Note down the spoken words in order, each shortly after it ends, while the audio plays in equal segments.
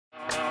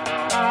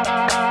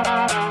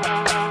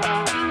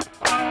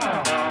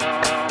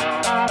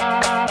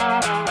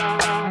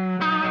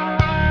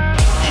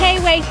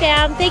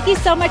Thank you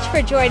so much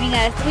for joining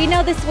us. We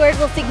know this word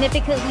will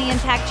significantly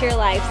impact your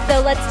life,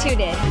 so let's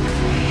tune in.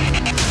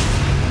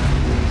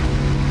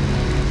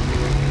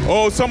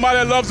 Oh, somebody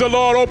that loves the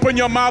Lord, open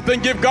your mouth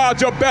and give God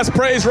your best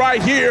praise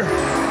right here.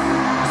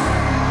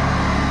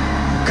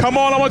 Come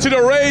on, I want you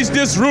to raise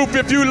this roof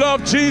if you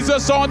love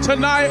Jesus on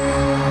tonight.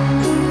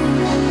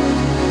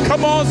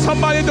 Come on,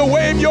 somebody to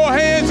wave your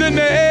hands in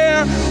the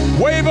air.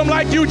 Wave them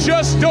like you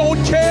just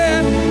don't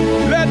care.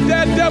 Let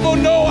that devil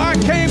know I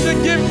came to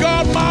give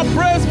God my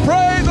best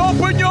praise.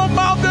 Open your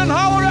mouth and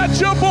holler at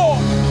your boy.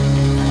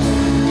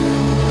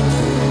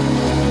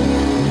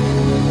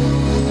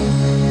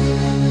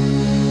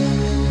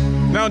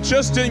 Now,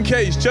 just in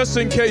case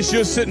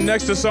you're sitting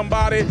next to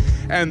somebody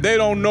and they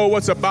don't know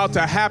what's about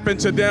to happen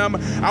to them,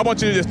 I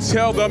want you to just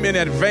tell them in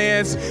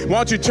advance. Why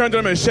don't you turn to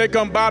them and shake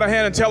them by the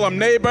hand and tell them,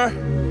 neighbor,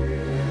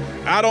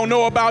 I don't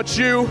know about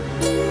you,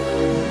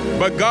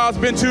 but God's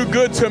been too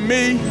good to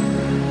me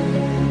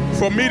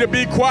for me to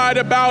be quiet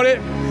about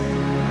it.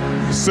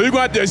 So you're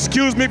going to have to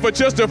excuse me for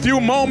just a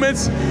few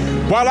moments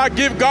while I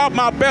give God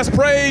my best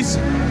praise.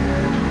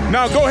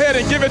 Now go ahead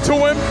and give it to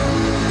him.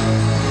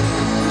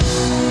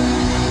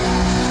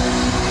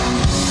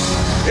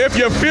 If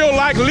you feel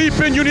like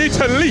leaping, you need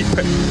to leap.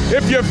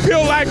 If you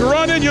feel like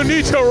running, you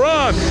need to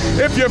run.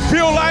 If you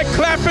feel like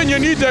clapping, you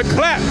need to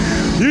clap.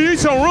 You need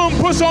some room,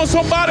 push on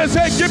somebody and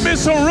say, give me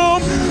some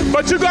room.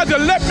 But you got to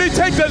let me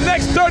take the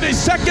next 30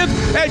 seconds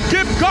and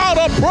give God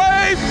a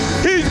praise.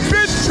 He's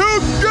been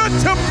too good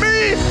to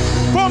me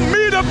for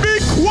me to be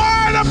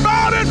quiet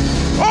about it.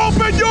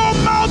 Open your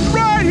mouth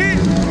right here.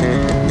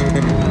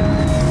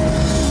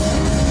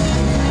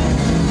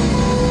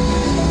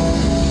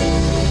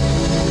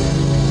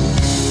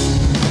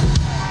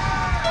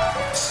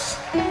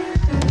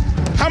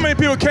 How many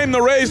people came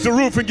to raise the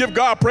roof and give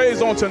God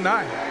praise on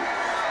tonight?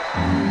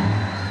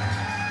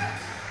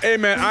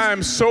 Amen. I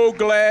am so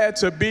glad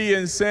to be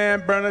in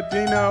San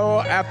Bernardino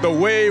at the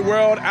Way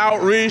World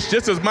Outreach.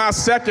 This is my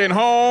second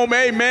home.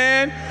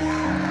 Amen.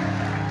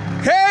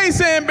 Hey,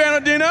 San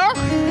Bernardino.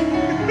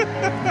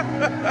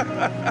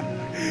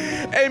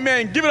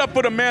 Amen. Give it up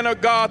for the man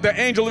of God, the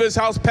angel of his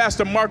house,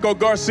 Pastor Marco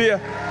Garcia.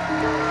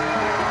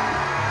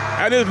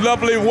 And his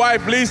lovely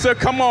wife, Liza.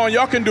 Come on,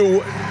 y'all can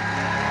do it.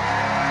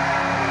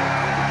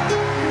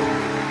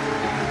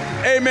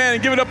 Amen.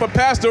 And give it up for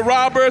Pastor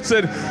Roberts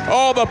and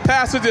all the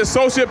pastors, the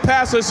associate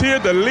pastors here,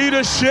 the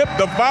leadership,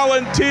 the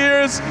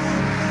volunteers.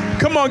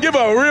 Come on, give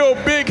a real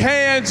big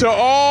hand to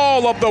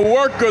all of the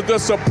workers, the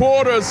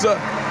supporters,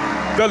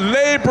 the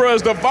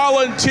laborers, the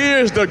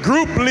volunteers, the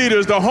group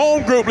leaders, the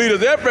home group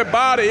leaders,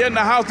 everybody in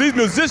the house, these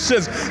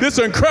musicians, this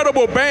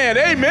incredible band.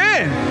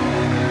 Amen.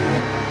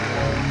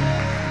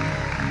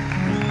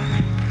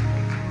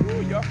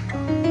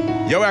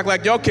 Ooh, y'all act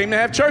like y'all came to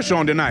have church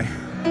on tonight.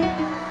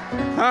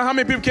 How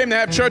many people came to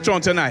have church on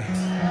tonight?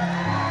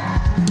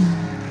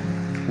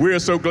 We're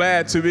so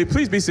glad to be,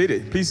 please be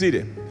seated, please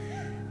seated.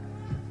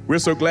 We're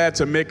so glad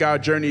to make our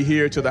journey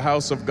here to the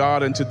house of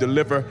God and to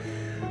deliver.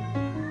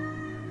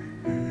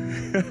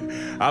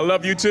 I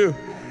love you too.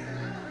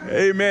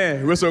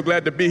 Amen. We're so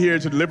glad to be here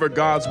to deliver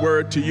God's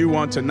word to you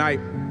on tonight.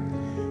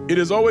 It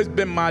has always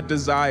been my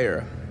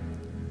desire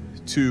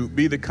to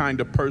be the kind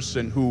of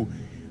person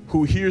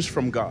who hears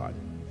from God.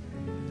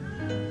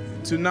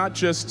 To not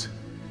just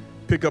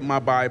pick up my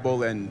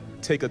Bible and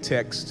take a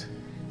text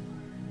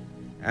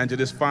and to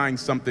just find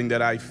something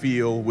that I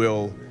feel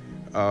will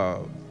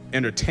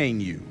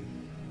entertain you.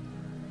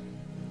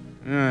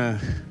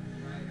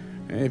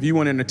 If you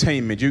want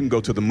entertainment, you can go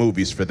to the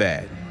movies for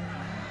that.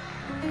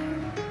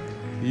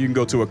 You can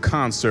go to a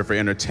concert for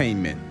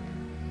entertainment.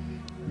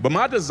 But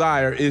my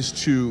desire is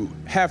to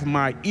have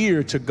my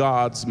ear to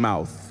God's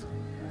mouth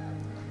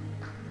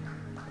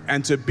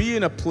and to be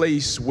in a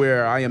place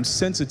where I am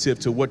sensitive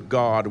to what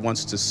God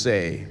wants to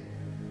say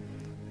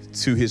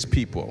to his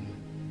people.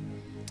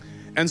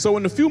 And so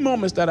in the few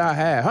moments that I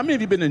have, how many of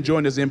you been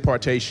enjoying this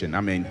impartation?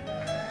 I mean,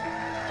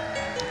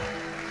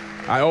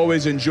 I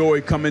always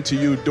enjoy coming to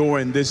you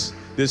during this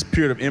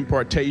period of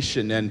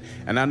impartation, and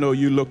I know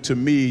you look to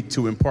me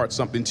to impart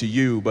something to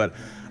you, but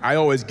I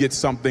always get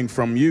something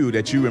from you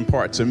that you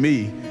impart to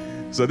me.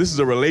 So this is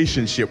a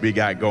relationship we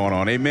got going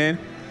on, amen?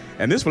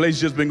 And this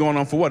relationship's been going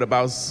on for what,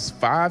 about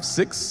 5,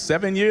 6,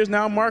 7 years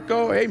now,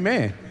 Marco?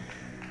 Amen.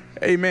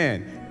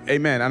 Amen.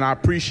 Amen. And I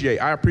appreciate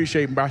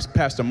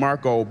Pastor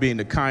Marco being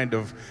the kind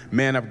of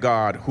man of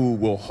God who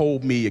will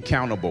hold me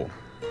accountable.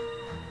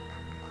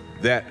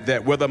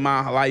 That whether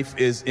my life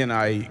is in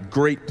a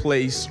great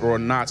place or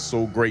not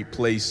so great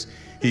place,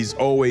 he's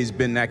always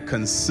been that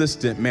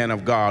consistent man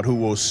of God who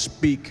will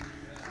speak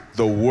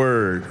the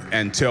word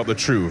and tell the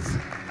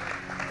truth.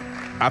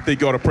 I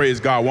think you ought to praise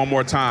God one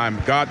more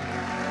time. God,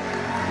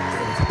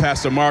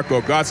 Pastor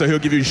Marco, God said he'll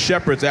give you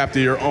shepherds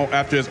after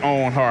his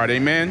own heart.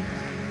 Amen.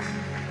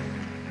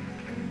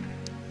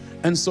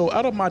 And so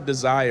out of my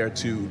desire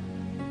to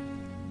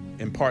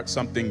impart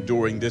something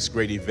during this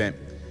great event,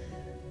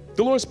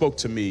 the Lord spoke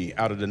to me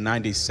out of the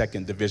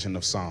 92nd division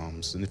of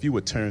Psalms. And if you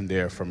would turn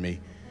there for me,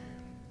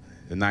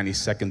 the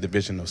 92nd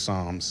division of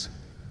Psalms.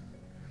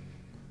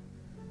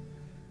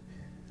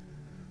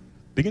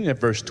 beginning at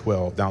verse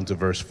 12 down to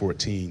verse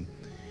 14.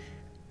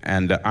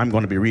 And I'm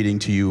going to be reading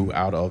to you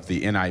out of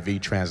the NIV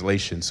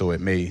translation, so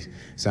it may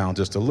sound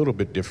just a little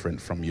bit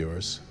different from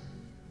yours.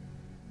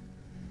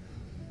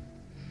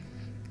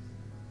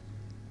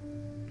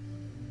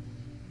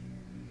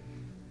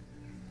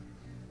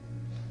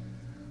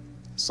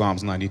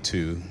 Psalms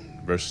 92,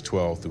 verse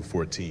 12 through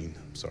 14.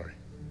 I'm sorry.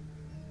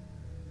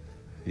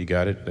 You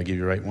got it? Did I give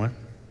you the right one?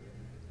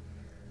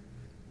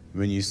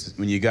 When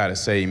you got it,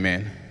 say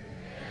amen.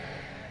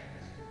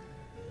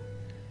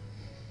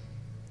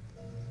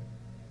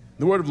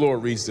 The word of the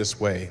Lord reads this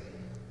way: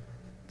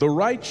 the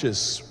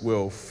righteous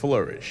will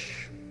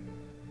flourish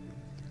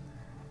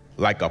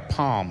like a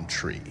palm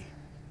tree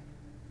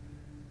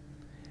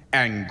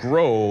and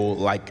grow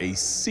like a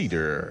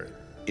cedar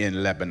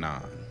in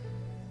Lebanon.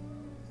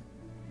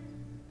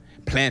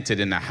 Planted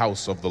in the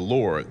house of the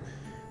Lord,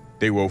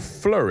 they will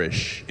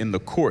flourish in the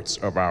courts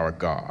of our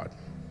God.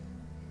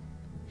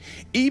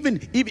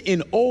 Even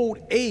in old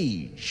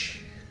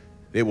age,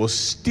 they will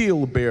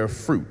still bear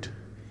fruit.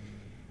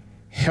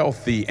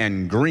 Healthy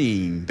and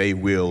green they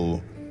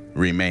will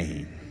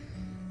remain.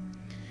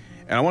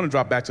 And I want to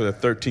drop back to the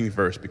 13th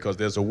verse, because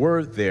there's a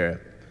word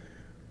there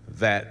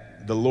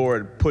that the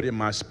Lord put in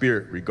my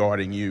spirit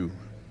regarding you.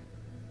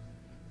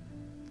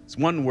 It's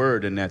one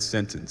word in that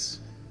sentence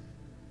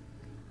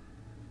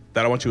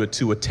that I want you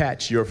to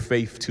attach your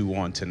faith to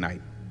on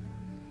tonight.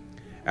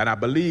 And I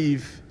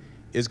believe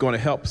is going to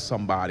help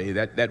somebody.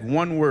 That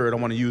one word I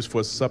want to use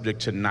for a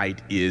subject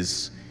tonight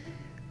is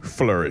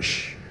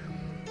flourish.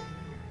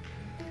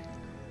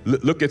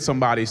 Look at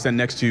somebody stand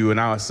next to you, and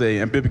I'll say,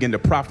 and begin to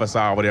prophesy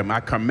over them, I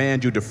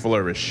command you to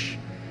flourish.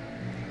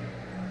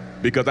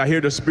 Because I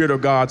hear the Spirit of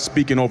God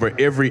speaking over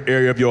every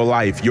area of your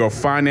life, your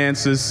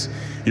finances,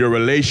 your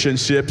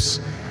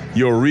relationships,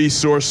 your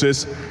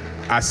resources.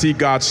 I see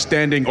God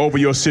standing over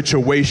your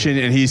situation,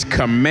 and he's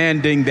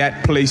commanding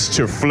that place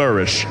to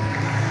flourish.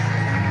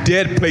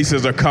 Dead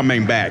places are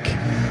coming back.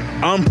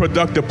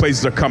 Unproductive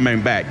places are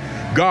coming back.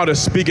 God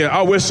is speaking.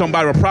 I wish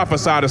somebody would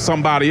prophesy to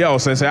somebody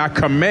else and say, I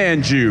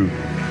command you.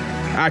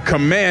 I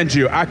command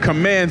you. I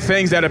command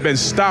things that have been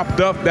stopped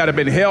up, that have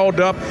been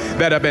held up,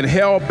 that have been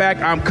held back.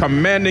 I'm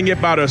commanding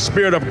it by the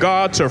Spirit of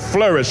God to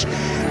flourish.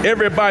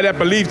 Everybody that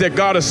believes that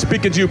God is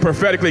speaking to you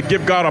prophetically,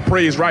 give God a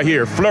praise right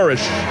here.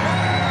 Flourish.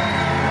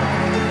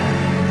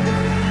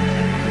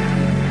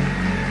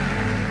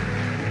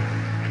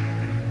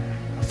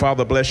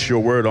 Father, bless your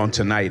word on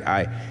tonight.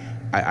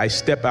 I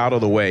step out of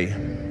the way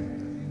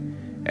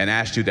and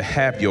ask you to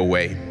have your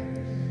way,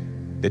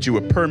 that you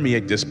would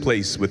permeate this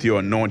place with your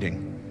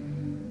anointing.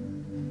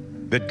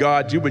 That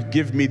God, you would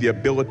give me the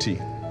ability,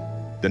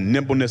 the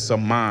nimbleness of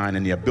mind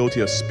and the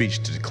ability of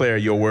speech to declare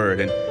your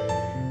word.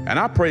 And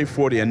I pray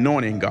for the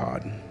anointing,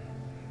 God,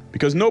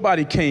 because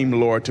nobody came,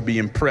 Lord, to be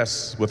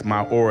impressed with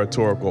my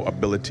oratorical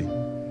ability,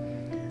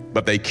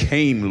 but they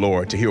came,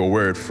 Lord, to hear a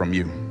word from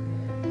you.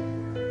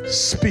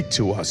 Speak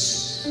to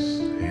us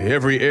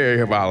every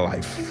area of our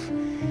life.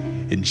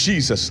 In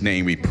Jesus'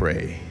 name we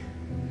pray.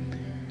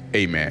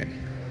 Amen.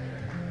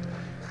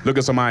 Look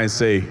at somebody and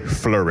say,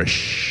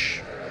 flourish.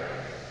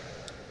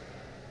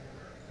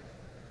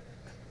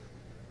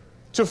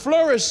 To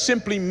flourish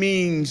simply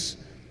means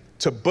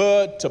to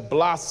bud, to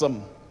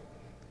blossom,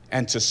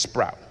 and to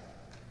sprout.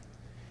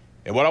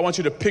 And what I want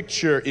you to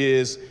picture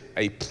is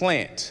a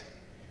plant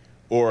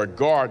or a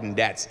garden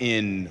that's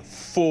in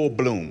full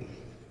bloom.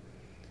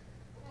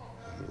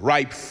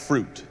 Ripe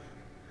fruit,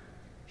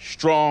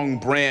 strong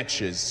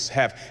branches,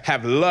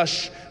 have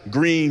lush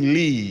green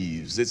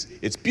leaves.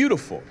 It's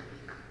beautiful.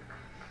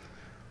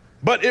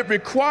 But it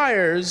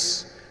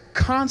requires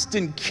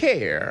constant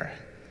care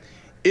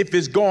if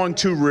it's going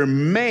to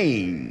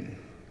remain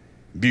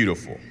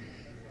beautiful.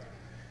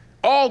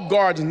 All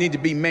gardens need to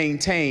be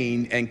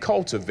maintained and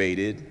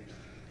cultivated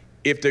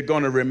if they're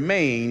going to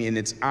remain in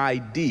its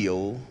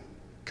ideal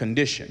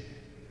condition.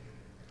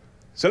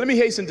 So let me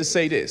hasten to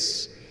say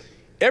this.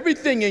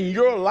 Everything in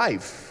your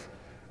life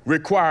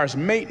requires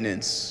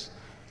maintenance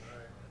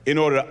in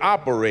order to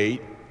operate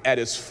at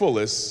its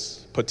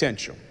fullest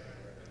potential.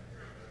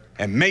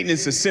 And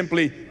maintenance is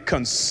simply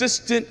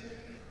consistent,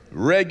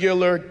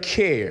 regular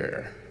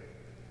care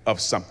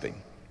of something.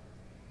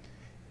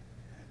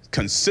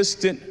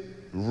 Consistent,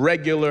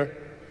 regular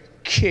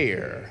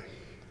care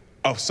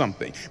of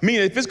something.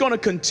 Meaning, if it's going to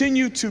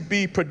continue to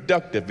be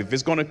productive, if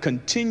it's going to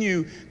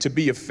continue to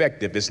be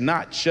effective, it's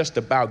not just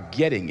about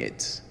getting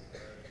it.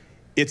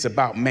 It's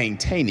about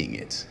maintaining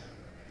it.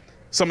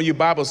 Some of you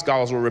Bible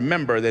scholars will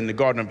remember that in the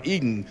Garden of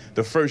Eden,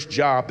 the first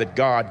job that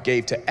God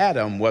gave to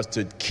Adam was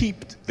to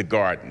keep the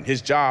garden.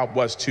 His job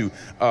was to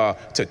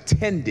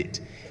tend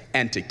it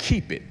and to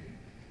keep it.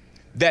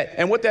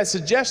 And what that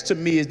suggests to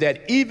me is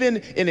that even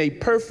in a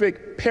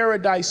perfect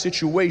paradise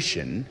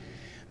situation,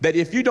 that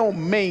if you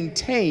don't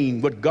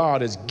maintain what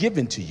God has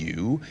given to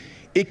you,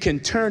 it can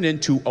turn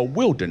into a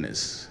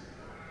wilderness.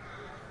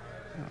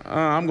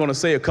 I'm going to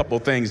say a couple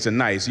things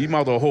tonight, so you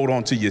might as well hold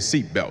on to your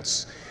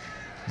seatbelts.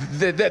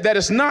 that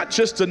it's not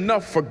just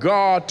enough for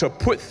God to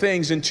put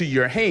things into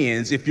your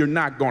hands if you're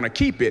not going to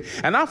keep it.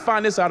 And I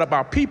find this out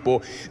about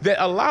people,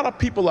 that a lot of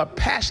people are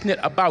passionate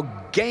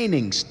about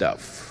gaining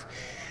stuff,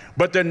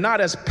 but they're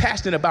not as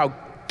passionate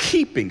about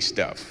keeping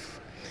stuff.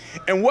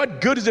 And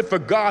what good is it for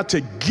God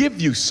to give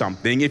you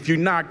something if you're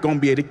not going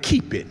to be able to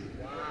keep it?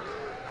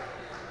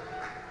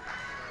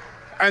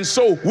 And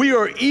so we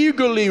are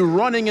eagerly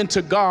running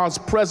into God's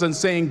presence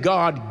saying,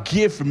 God,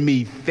 give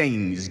me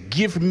things,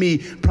 give me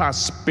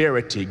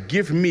prosperity,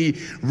 give me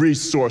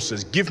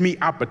resources, give me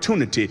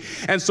opportunity.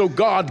 And so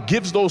God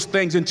gives those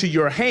things into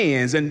your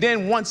hands. And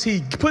then once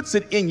he puts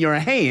it in your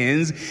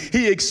hands,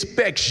 he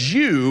expects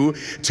you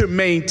to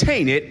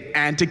maintain it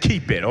and to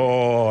keep it.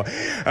 Oh,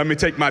 let me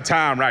take my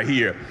time right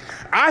here.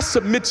 I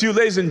submit to you,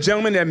 ladies and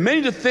gentlemen, that many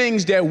of the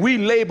things that we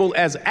label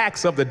as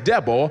acts of the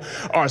devil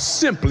are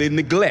simply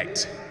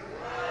neglect.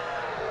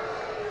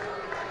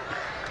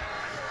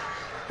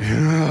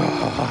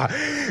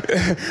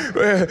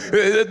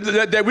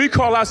 That we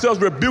call ourselves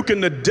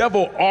rebuking the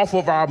devil off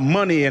of our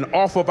money and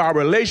off of our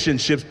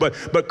relationships,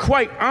 but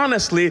quite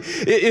honestly,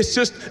 it's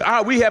just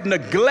we have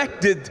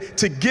neglected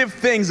to give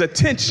things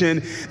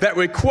attention that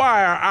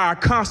require our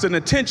constant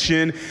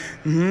attention.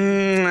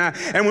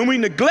 And when we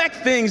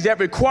neglect things that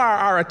require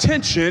our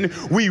attention,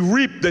 we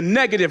reap the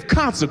negative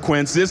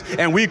consequences,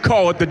 and we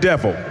call it the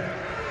devil.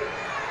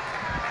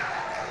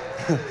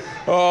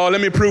 Oh, let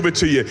me prove it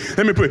to you.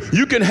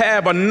 You can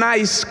have a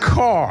nice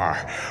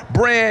car,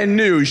 brand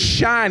new,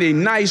 shiny,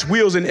 nice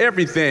wheels and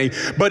everything.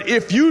 But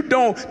if you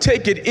don't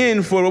take it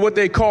in for what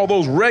they call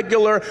those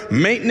regular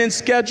maintenance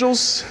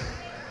schedules,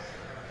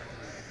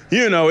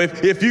 you know,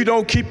 if you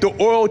don't keep the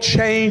oil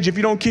change, if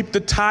you don't keep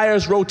the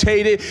tires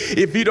rotated,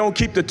 if you don't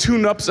keep the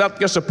tune-ups up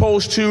you're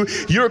supposed to,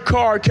 your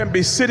car can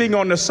be sitting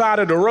on the side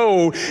of the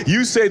road.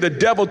 You say the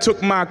devil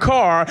took my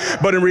car,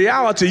 but in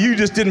reality, you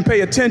just didn't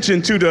pay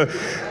attention to the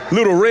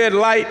little red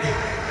light.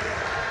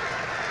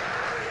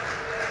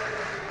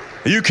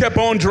 You kept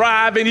on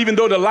driving even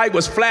though the light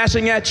was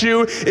flashing at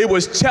you. It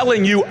was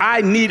telling you, I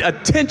need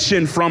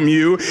attention from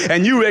you,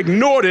 and you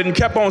ignored it and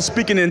kept on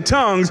speaking in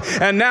tongues,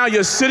 and now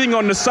you're sitting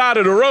on the side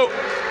of the road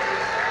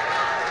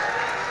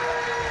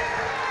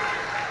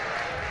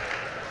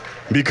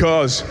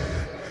because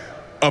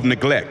of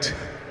neglect.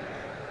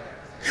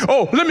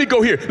 Oh, let me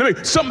go here.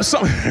 Some of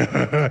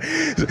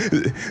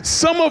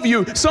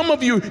you,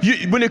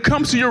 when it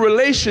comes to your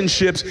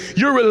relationships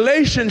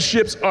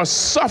are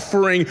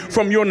suffering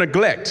from your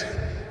neglect.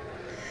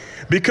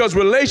 Because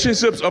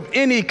relationships of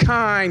any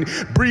kind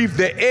breathe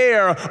the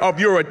air of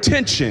your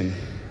attention,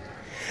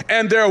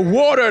 and they're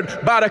watered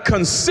by the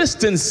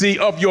consistency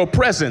of your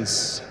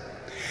presence.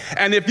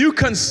 And if you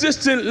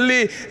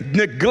consistently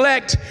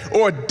neglect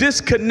or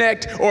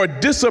disconnect or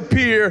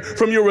disappear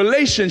from your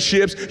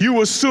relationships, you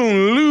will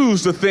soon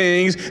lose the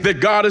things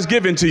that God has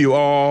given to you.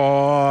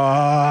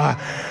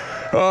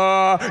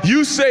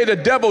 You say the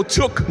devil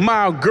took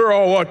my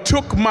girl or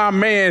took my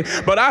man,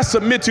 but I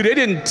submit to you, they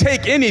didn't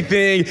take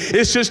anything.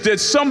 It's just that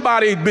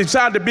somebody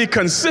decided to be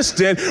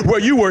consistent where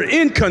you were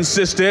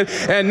inconsistent,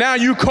 and now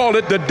you call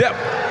it the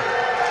devil.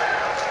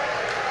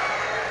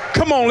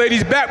 Come on,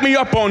 ladies, back me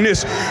up on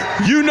this.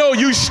 You know,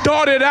 you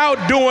started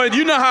out doing,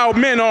 you know how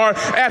men are.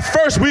 At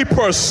first, we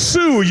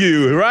pursue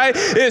you, right?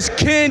 It's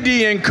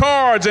candy and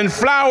cards and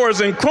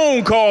flowers and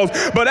phone calls.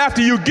 But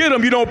after you get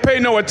them, you don't pay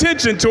no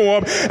attention to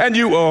them. And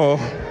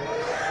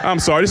I'm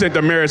sorry, this ain't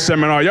the marriage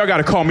seminar. Y'all got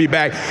to call me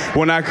back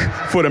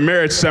for the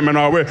marriage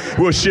seminar.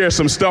 We'll share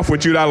some stuff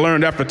with you that I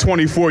learned after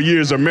 24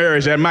 years of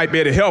marriage that might be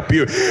able to help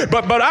you.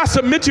 But I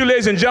submit to you,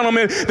 ladies and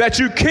gentlemen, that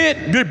you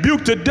can't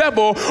rebuke the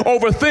devil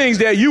over things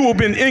that you have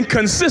been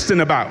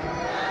inconsistent about.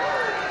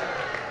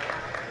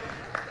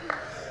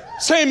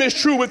 Same is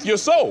true with your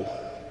soul.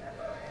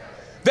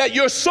 That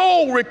your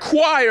soul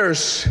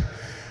requires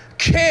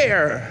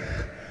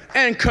care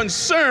and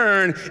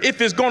concern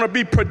if it's going to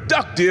be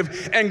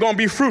productive and going to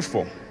be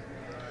fruitful.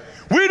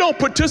 We don't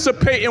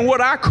participate in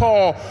what I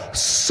call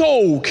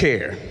soul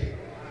care.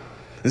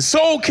 And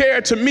soul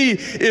care to me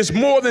is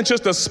more than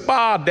just a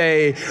spa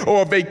day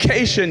or a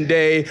vacation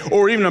day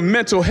or even a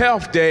mental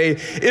health day.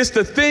 It's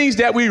the things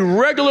that we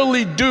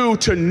regularly do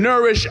to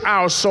nourish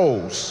our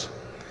souls.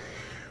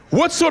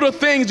 What sort of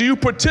things do you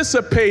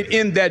participate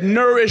in that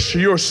nourish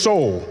your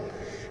soul?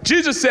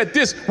 Jesus said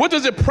this, what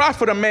does it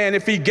profit a man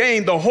if he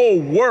gained the whole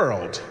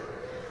world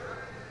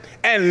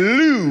and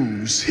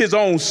lose his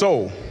own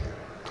soul?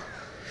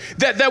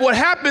 That what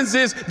happens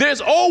is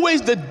there's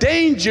always the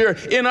danger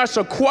in us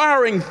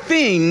acquiring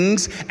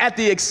things at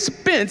the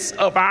expense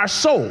of our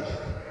soul.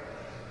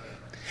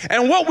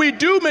 And what we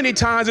do many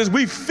times is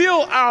we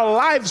fill our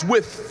lives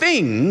with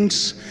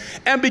things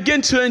and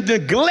begin to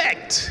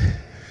neglect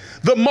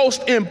the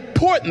most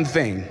important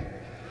thing.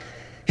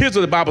 Here's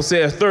what the Bible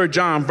says, 3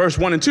 John verse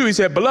 1 and 2. He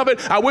said,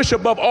 beloved, I wish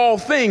above all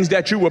things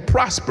that you would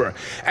prosper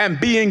and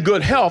be in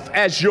good health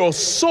as your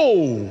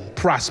soul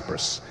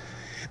prospers.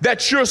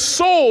 That your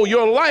soul,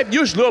 your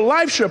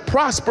life should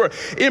prosper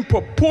in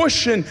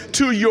proportion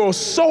to your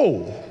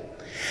soul.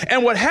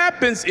 And what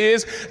happens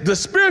is the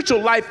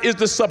spiritual life is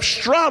the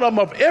substratum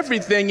of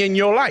everything in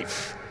your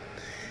life.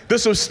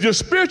 Your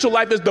spiritual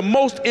life is the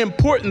most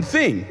important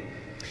thing.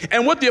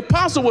 And what the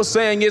apostle was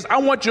saying is, I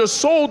want your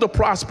soul to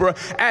prosper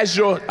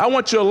I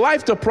want your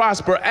life to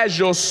prosper as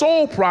your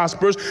soul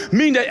prospers,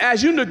 meaning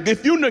that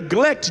if you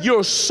neglect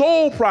your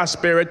soul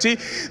prosperity,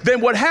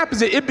 then what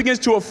happens is it begins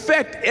to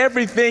affect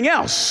everything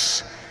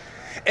else.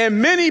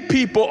 And many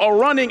people are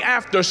running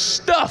after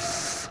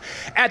stuff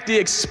at the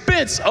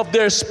expense of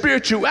their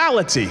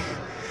spirituality.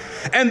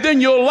 And then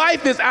your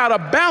life is out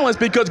of balance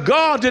because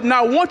God did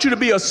not want you to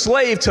be a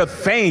slave to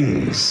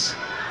things.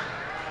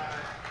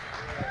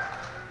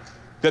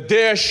 That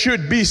there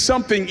should be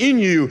something in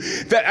you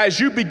that as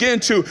you begin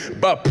to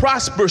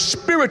prosper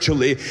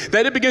spiritually,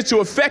 that it begins to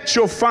affect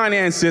your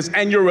finances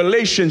and your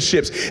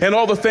relationships and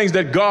all the things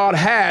that God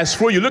has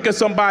for you. Look at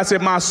somebody and say,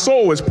 my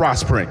soul is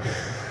prospering.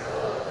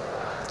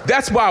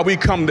 That's why we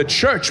come to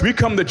church. We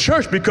come to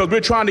church because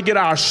we're trying to get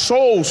our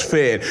souls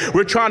fed.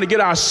 We're trying to get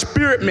our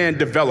spirit man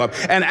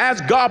developed. And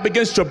as God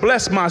begins to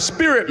bless my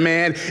spirit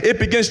man, it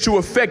begins to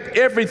affect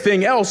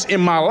everything else in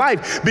my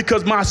life,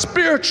 because my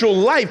spiritual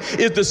life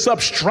is the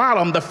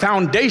substratum, the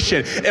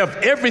foundation of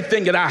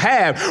everything that I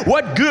have.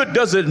 What good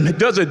does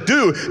it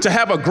do to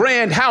have a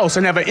grand house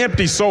and have an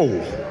empty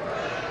soul?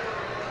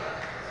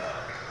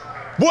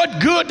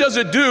 What good does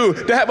it do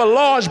to have a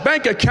large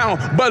bank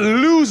account but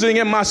losing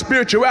in my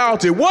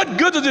spirituality? What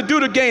good does it do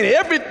to gain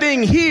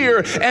everything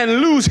here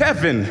and lose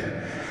heaven?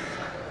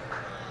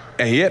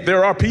 And yet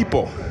there are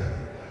people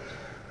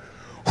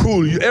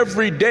who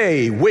every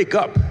day wake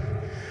up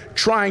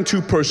trying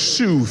to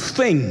pursue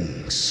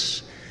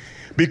things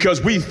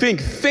because we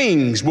think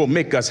things will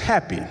make us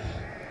happy.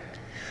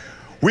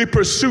 We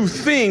pursue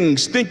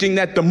things thinking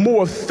that the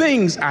more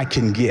things I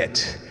can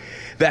get,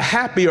 the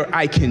happier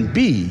I can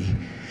be.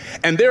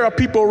 And there are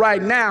people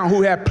right now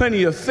who have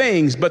plenty of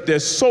things, but their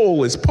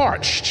soul is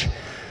parched.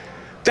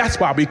 That's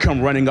why we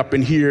come running up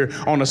in here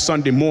on a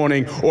Sunday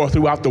morning or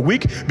throughout the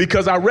week,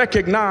 because I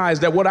recognize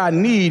that what I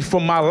need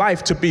for my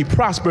life to be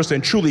prosperous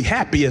and truly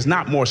happy is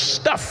not more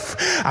stuff.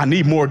 I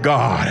need more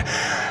God.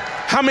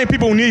 How many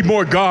people need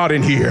more God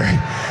in here?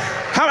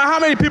 How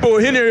many people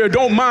in here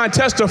don't mind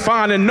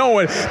testifying and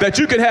knowing that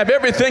you can have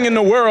everything in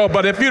the world,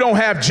 but if you don't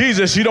have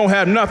Jesus, you don't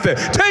have nothing?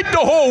 Take the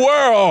whole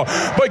world,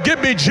 but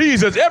give me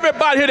Jesus.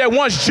 Everybody here that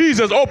wants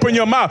Jesus, open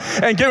your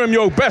mouth and give him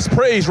your best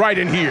praise right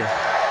in here.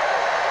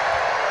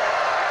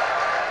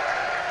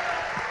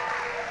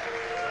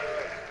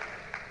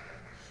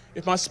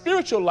 If my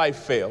spiritual life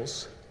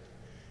fails,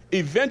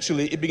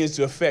 eventually it begins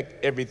to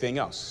affect everything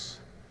else.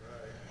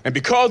 And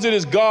because it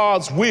is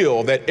God's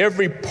will that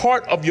every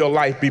part of your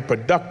life be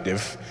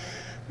productive,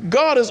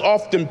 God is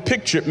often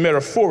pictured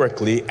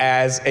metaphorically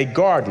as a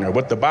gardener,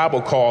 what the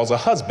Bible calls a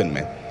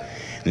husbandman.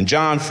 In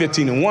John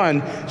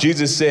 15:1,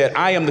 Jesus said,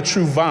 I am the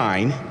true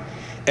vine,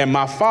 and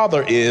my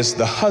Father is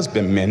the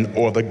husbandman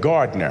or the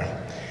gardener.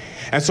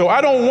 And so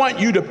I don't want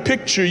you to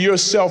picture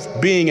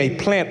yourself being a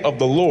plant of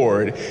the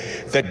Lord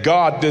that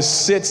God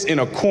just sits in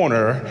a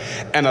corner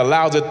and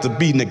allows it to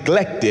be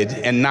neglected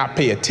and not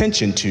pay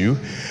attention to.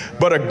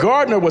 But a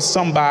gardener was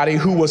somebody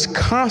who was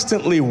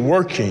constantly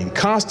working,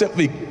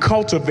 constantly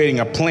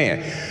cultivating a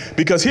plant.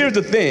 Because here's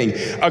the thing,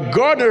 a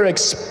gardener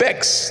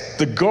expects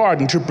the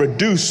garden to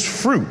produce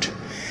fruit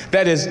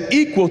that is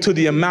equal to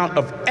the amount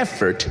of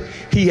effort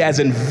he has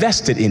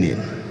invested in it.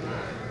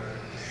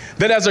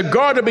 That as a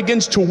gardener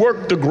begins to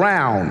work the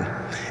ground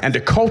and to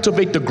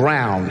cultivate the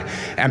ground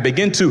and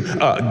begin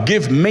to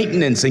give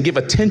maintenance and give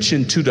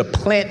attention to the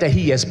plant that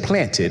he has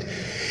planted,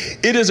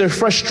 it is a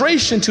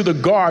frustration to the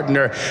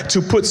gardener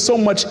to put so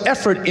much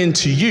effort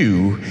into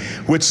you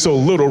with so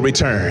little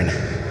return.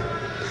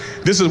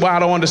 This is why I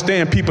don't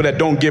understand people that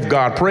don't give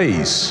God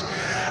praise.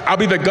 I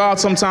believe that God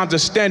sometimes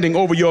is standing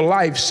over your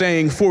life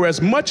saying, for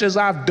as much as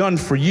I've done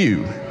for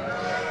you,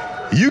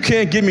 you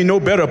can't give me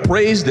no better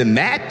praise than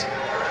that.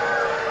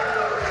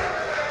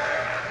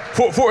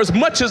 For as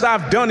much as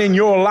I've done in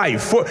your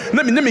life,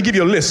 let me give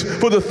you a list.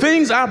 For the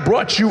things I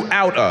brought you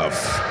out of,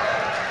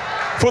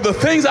 for the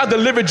things I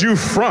delivered you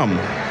from,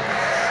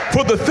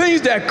 for the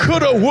things that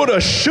coulda, woulda,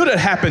 shoulda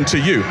happened to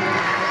you,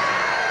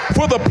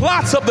 for the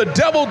plots of the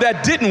devil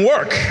that didn't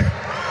work,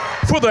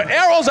 for the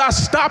arrows I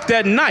stopped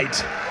at night,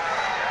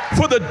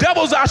 for the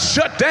devils I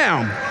shut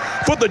down,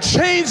 for the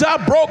chains I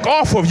broke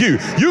off of you.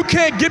 You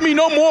can't give me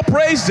no more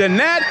praise than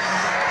that.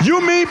 You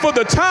mean for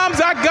the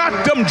times I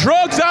got them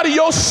drugs out of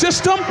your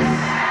system,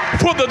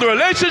 for the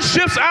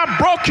relationships I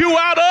broke you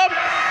out of,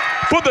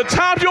 for the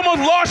times you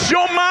almost lost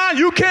your mind,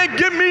 you can't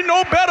give me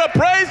no better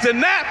praise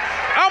than that?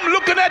 I'm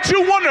looking at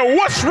you wondering,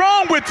 what's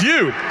wrong with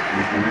you?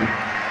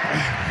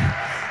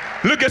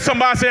 Look at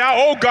somebody and say, I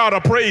owe God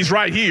a praise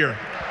right here.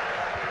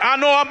 I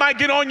know I might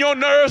get on your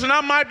nerves, and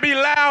I might be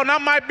loud, and I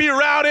might be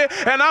rowdy,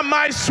 and I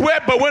might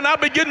sweat, but when I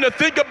begin to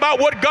think about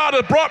what God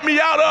has brought me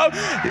out of,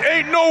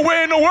 ain't no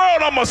way in the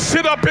world I'm going to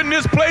sit up in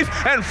this place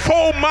and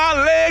fold my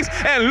legs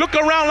and look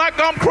around like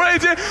I'm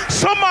crazy.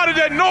 Somebody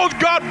that knows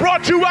God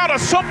brought you out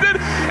of something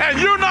and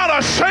you're not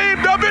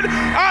ashamed of it,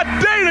 I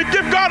dare you to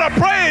give God a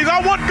praise.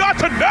 I want God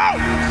to know.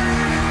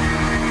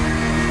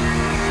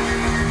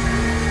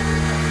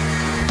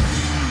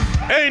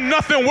 Ain't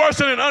nothing worse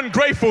than an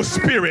ungrateful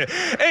spirit.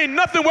 Ain't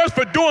nothing worse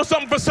for doing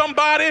something for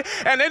somebody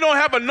and they don't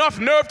have enough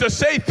nerve to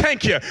say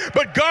thank you.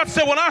 But God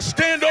said, when I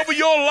stand over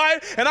your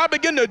life and I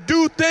begin to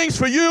do things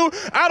for you,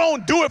 I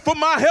don't do it for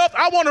my health.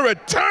 I want a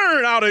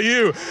return out of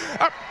you.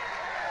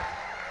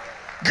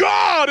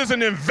 God is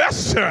an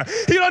investor.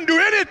 He doesn't do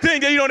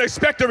anything that you don't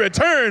expect a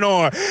return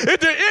on. Is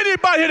there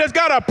anybody here that's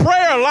got a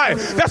prayer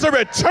life that's a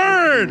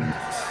return?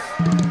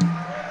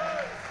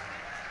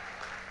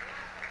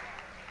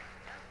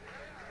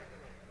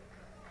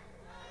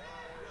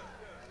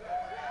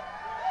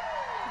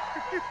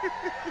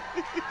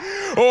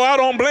 Oh, I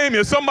don't blame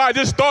you. Somebody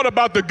just thought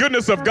about the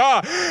goodness of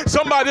God.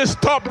 Somebody just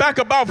thought back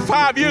about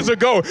 5 years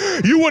ago.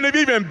 You wouldn't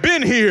have even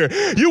been here.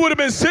 You would have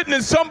been sitting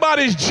in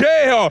somebody's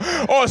jail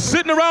or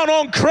sitting around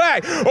on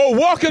crack or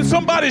walking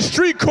somebody's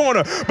street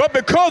corner. But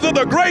because of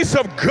the grace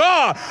of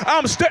God,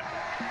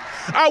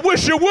 I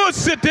wish you would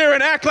sit there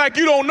and act like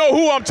you don't know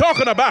who I'm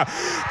talking about.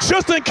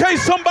 Just in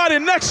case somebody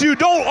next to you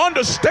don't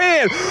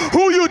understand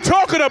who you're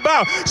talking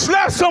about,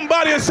 slap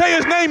somebody and say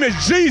his name is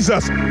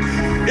Jesus.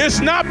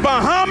 It's not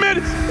Muhammad.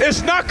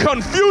 It's not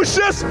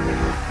Confucius.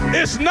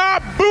 It's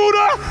not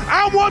Buddha.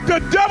 I want the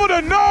devil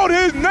to know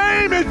his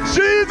name is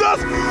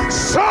Jesus.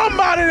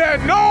 Somebody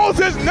that knows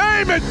his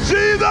name is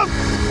Jesus,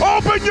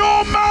 open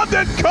your mouth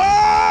and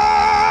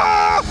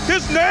call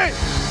his name.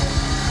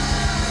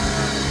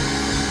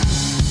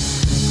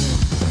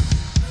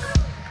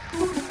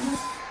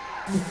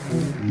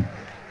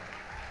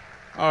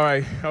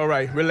 All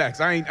right, relax.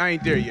 I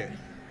ain't there yet.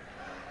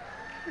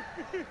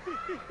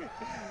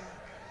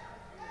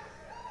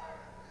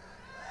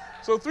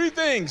 So 3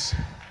 things.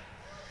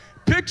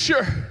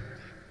 Picture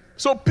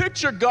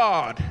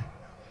God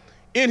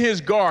in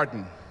his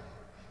garden,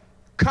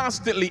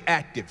 constantly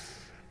active.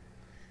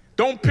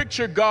 Don't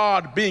picture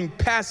God being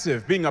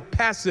passive, being a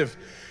passive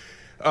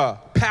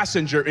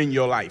passenger in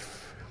your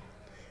life,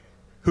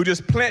 who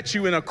just plants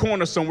you in a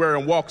corner somewhere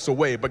and walks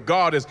away. But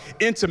God is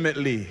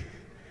intimately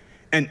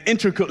and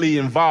intricately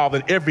involved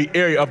in every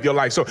area of your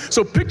life.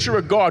 So picture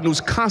a garden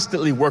who's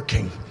constantly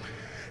working,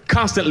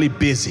 constantly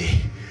busy,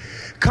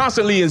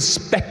 constantly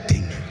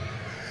inspecting.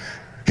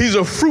 He's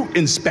a fruit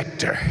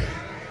inspector,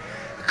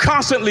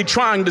 constantly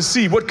trying to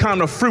see what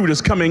kind of fruit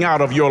is coming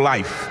out of your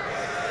life,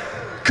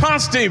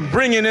 constantly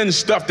bringing in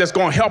stuff that's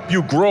going to help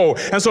you grow.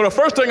 And so the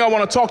first thing I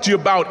want to talk to you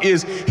about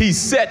is he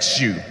sets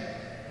you.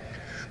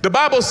 The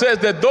Bible says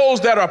that those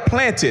that are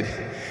planted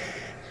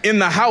in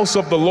the house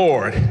of the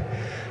Lord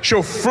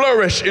shall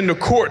flourish in the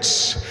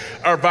courts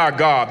of our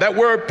God. That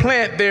word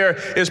plant there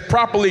is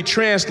properly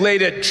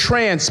translated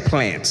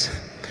transplant.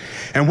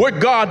 And what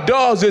God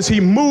does is he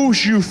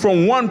moves you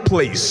from one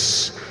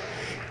place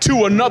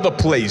to another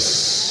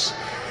place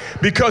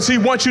because he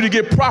wants you to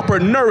get proper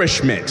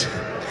nourishment.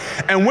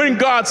 And when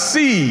God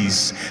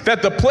sees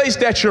that the place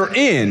that you're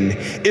in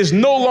is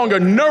no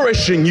longer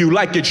nourishing you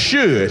like it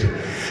should,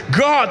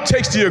 God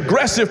takes the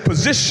aggressive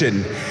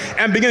position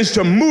and begins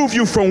to move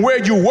you from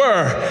where you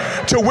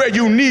were to where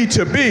you need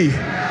to be.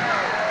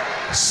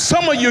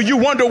 Some of you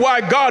wonder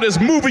why God is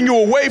moving you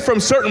away from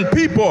certain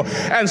people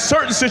and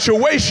certain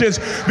situations,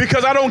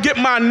 because I don't get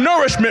my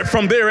nourishment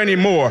from there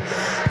anymore.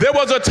 There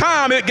was a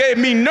time it gave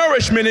me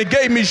nourishment, it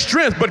gave me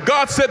strength, but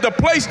God said the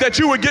place that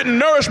you were getting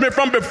nourishment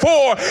from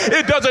before,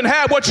 it doesn't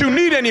have what you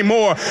need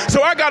anymore.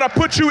 So I got to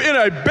put you in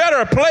a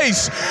better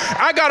place.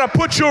 I got to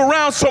put you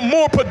around some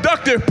more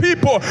productive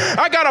people.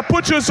 I got to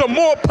put you in some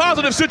more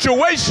positive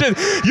situations.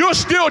 You're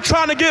still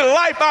trying to get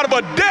life out of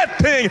a dead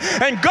thing,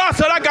 and God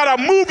said I got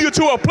to move you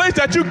to a place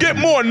that you get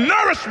more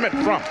nourishment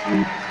from.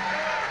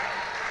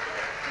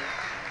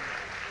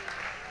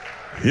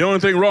 The only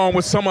thing wrong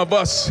with some of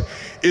us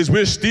is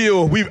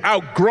we've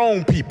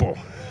outgrown people.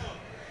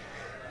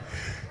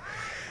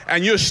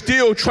 And you're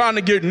still trying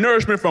to get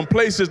nourishment from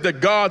places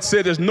that God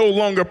said is no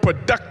longer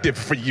productive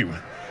for you.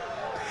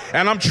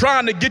 And I'm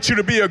trying to get you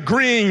to be a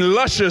green,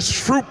 luscious,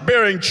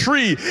 fruit-bearing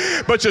tree,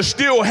 but you're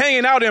still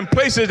hanging out in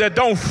places that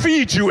don't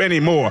feed you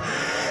anymore.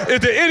 Is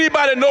there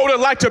anybody know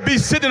that like to be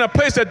sitting in a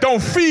place that don't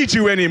feed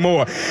you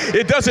anymore?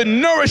 It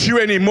doesn't nourish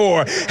you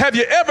anymore. Have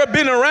you ever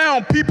been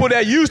around people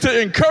that used to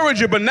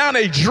encourage you, but now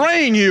they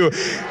drain you?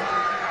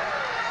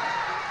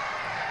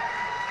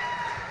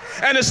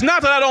 And it's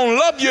not that I don't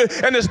love you,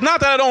 and it's not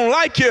that I don't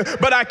like you,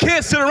 but I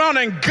can't sit around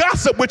and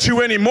gossip with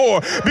you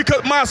anymore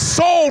because my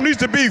soul needs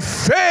to be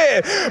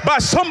fed by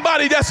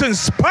somebody that's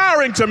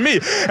inspiring to me.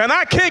 And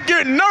I can't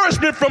get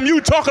nourishment from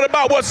you talking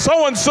about what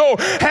so-and-so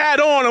had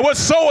on and what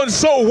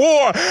so-and-so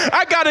wore.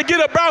 I got to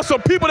get about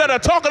some people that are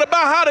talking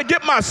about how to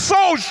get my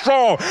soul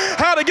strong,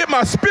 how to get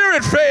my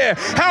spirit fed,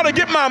 how to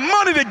get my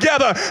money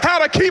together, how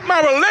to keep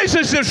my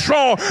relationship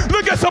strong.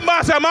 Look at somebody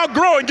and say, I'm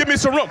outgrowing, give me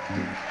some room.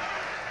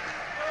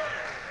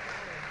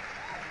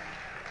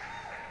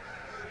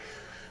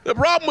 The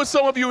problem with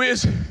some of you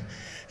is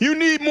you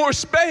need more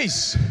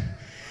space.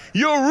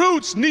 Your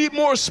roots need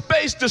more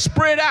space to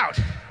spread out.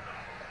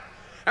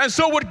 And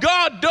so what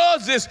God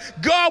does is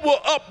God will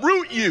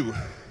uproot you.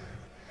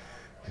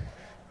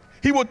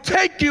 He will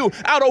take you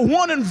out of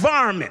one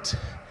environment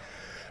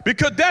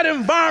because that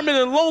environment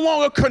is no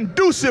longer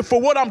conducive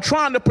for what I'm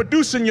trying to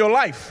produce in your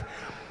life.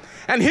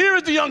 And here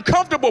is the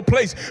uncomfortable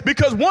place,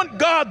 because once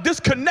God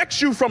disconnects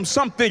you from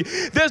something,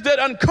 there's that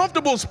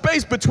uncomfortable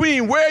space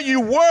between where you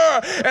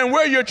were and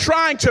where you're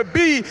trying to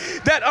be,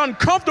 that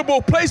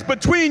uncomfortable place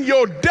between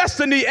your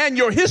destiny and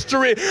your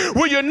history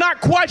where you're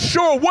not quite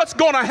sure what's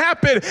going to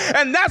happen.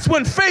 And that's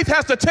when faith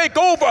has to take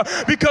over,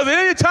 because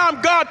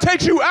anytime God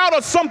takes you out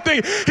of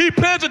something, he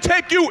plans to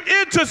take you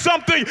into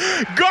something.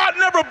 God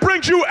never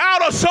brings you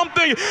out of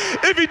something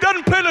if he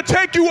doesn't plan to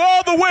take you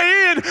all the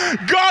way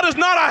in. God is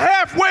not a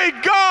halfway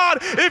God.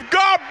 If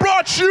God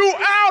brought you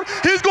out,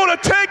 he's going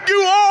to take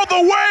you all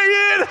the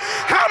way in.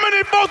 How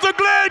many folks are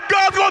glad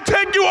God's going to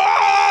take you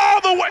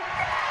all the way?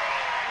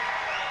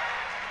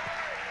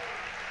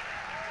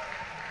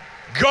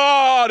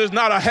 God is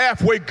not a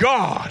halfway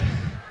God.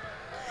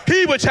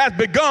 He which hath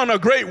begun a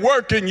great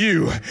work in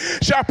you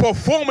shall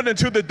perform it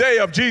until the day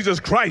of Jesus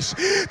Christ.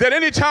 That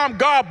anytime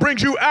God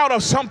brings you out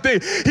of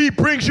something, he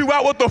brings you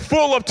out with the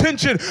full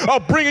intention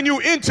of bringing you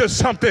into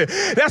something.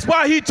 That's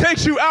why he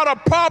takes you out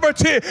of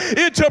poverty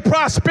into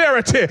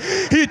prosperity.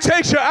 He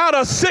takes you out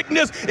of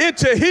sickness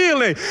into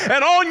healing.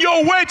 And on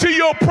your way to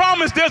your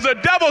promise, there's a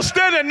devil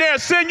standing there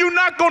saying you're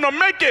not going to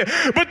make it.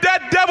 But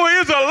that devil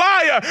is a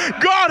liar.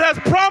 God has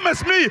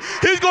promised me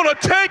he's going to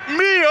take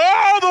me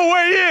all the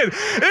way in.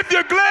 If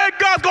you're glad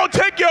God's going to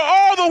take you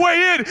all the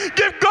way in,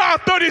 give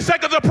God 30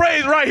 seconds of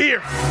praise right here.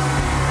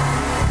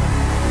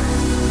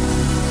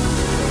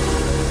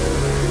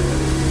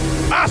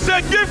 I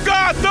said give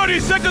God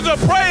 30 seconds of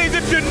praise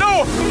if you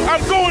know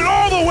I'm going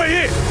all the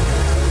way in.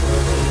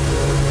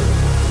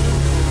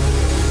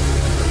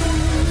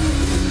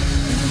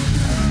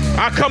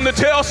 I come to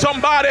tell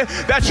somebody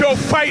that your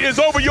fight is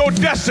over your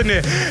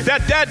destiny,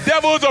 that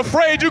devil is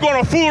afraid you're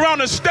going to fool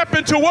around and step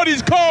into what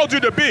he's called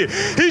you to be.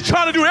 He's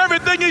trying to do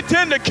everything he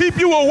can to keep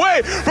you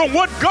away from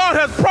what God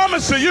has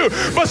promised to you.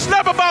 But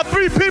snap about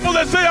 3 people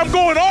that say, I'm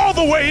going all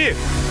the way in.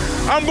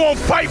 I'm going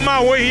to fight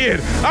my way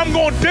in. I'm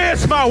going to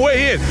dance my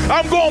way in.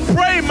 I'm going to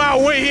pray my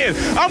way in.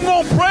 I'm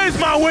going to praise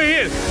my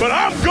way in. But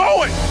I'm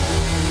going.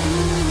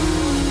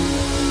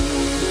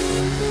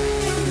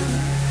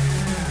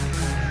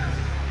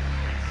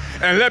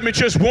 And let me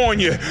just warn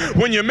you,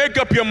 when you make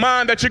up your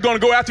mind that you're going to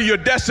go after your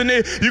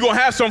destiny, you're going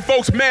to have some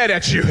folks mad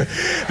at you.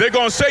 They're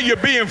going to say you're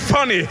being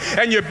funny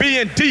and you're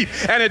being deep,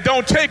 and it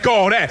don't take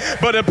all that.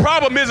 But the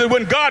problem is that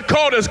when God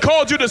called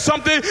you to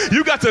something,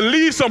 you got to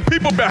leave some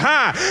people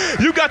behind.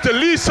 You got to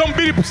leave some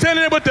people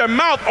standing there with their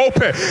mouth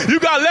open. You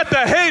got to let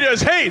the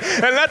haters hate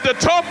and let the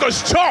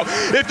talkers talk.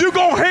 If you're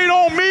going to hate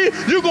on me,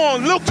 you're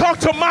going to talk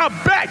to my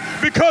back,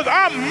 because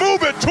I'm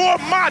moving toward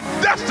my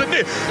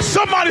destiny.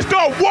 Somebody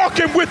start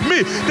walking with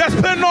me that's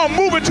planning on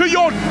moving to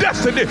your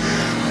destiny.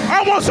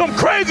 I want some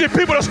crazy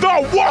people to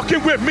start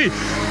walking with me.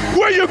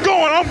 Where you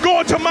going? I'm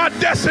going to my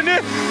destiny.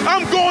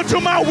 I'm going to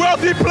my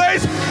wealthy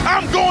place.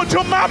 I'm going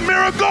to my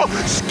miracle.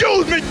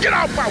 Excuse me, get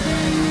out my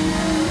way.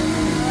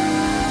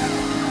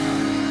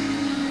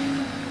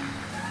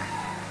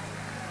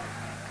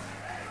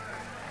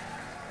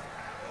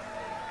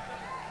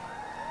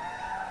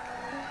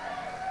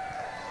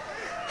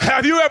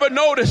 Have you ever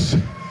noticed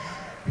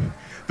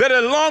that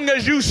as long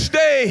as you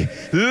stay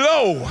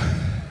low,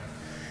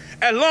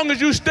 as long as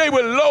you stay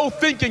with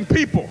low-thinking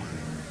people,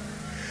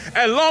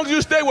 as long as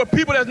you stay with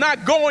people that's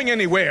not going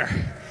anywhere,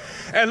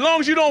 as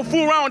long as you don't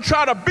fool around and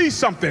try to be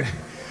something,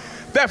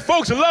 that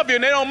folks love you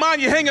and they don't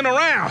mind you hanging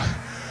around.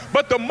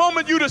 But the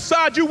moment you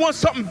decide you want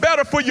something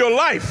better for your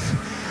life,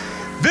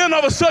 then all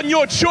of a sudden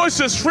your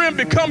choices, friend,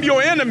 become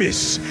your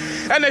enemies.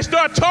 And they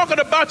start talking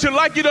about you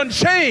like you done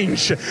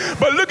changed.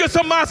 But look at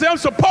somebody and say, I'm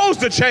supposed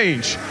to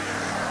change.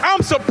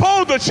 I'm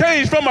supposed to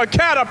change from a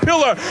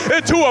caterpillar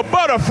into a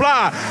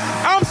butterfly.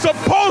 I'm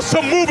supposed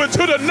to move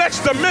into the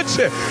next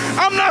dimension.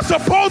 I'm not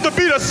supposed to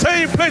be the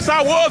same place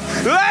I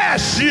was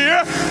last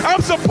year.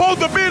 I'm supposed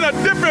to be in a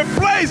different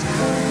place.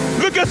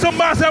 Look at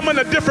somebody and say, I'm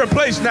in a different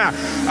place now.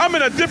 I'm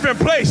in a different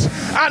place.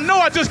 I know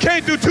I just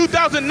came through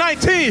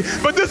 2019,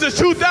 but this is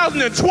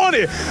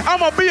 2020. I'm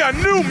going to be a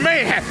new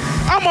man.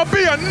 I'm going to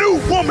be a new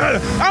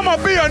woman. I'm going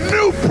to be a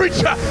new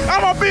preacher.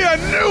 I'm going to be a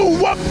new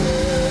woman.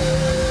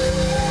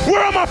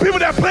 Where are my people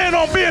that plan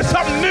on being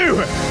something new?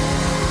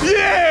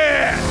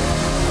 Yeah.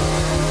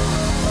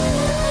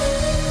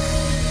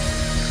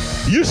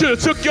 You should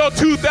have took your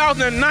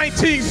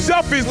 2019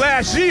 selfies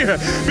last year,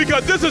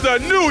 because this is a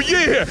new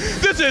year.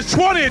 This is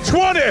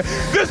 2020.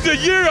 This is the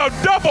year of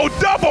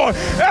double-double.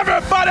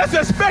 Everybody that's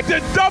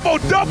expecting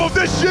double-double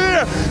this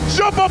year,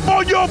 jump up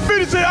on your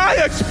feet and say,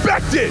 I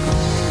expect it.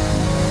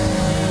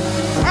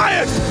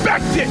 I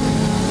expect it.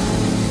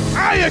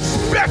 I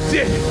expect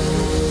it.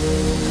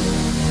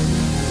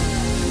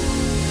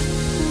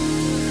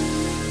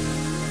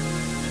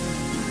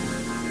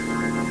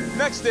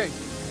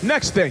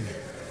 Next thing.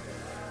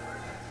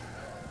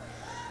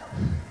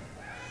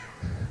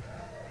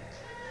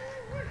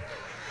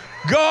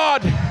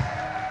 God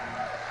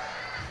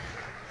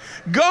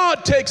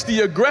takes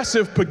the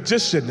aggressive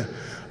position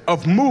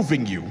of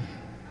moving you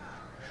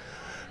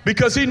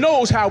because he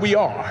knows how we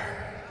are.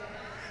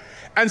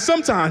 And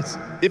sometimes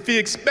if he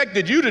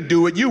expected you to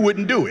do it, you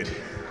wouldn't do it.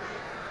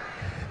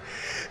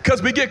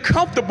 Because we get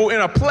comfortable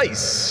in a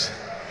place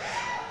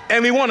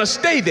and we want to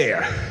stay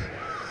there.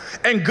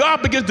 And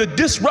God begins to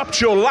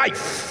disrupt your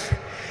life.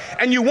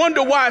 And you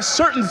wonder why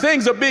certain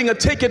things are being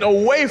taken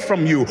away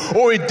from you,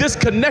 or it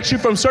disconnects you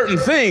from certain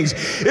things.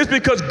 It's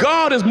because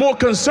God is more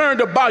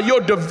concerned about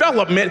your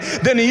development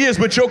than he is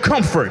with your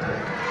comfort.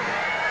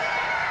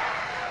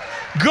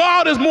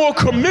 God is more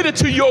committed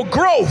to your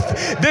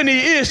growth than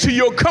he is to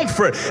your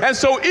comfort. And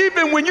so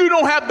even when you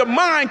don't have the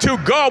mind to,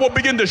 God will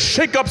begin to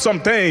shake up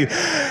some things.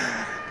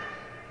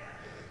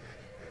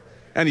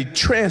 And he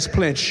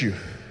transplants you.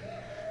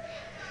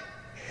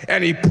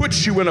 And he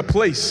puts you in a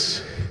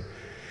place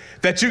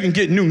that you can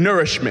get new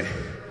nourishment.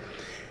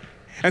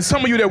 And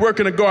some of you that work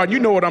in the garden, you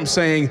know what I'm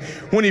saying.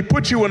 When he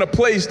puts you in a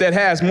place that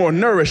has more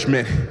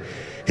nourishment,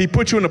 he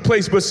puts you in a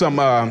place with some,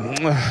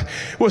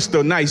 what's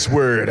the nice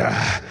word?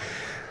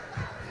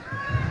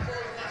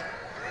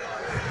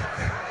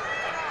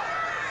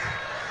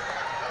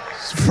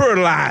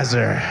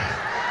 Fertilizer,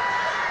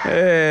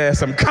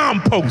 some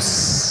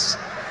compost,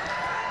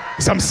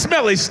 some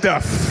smelly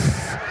stuff,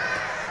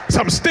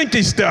 some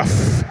stinky stuff.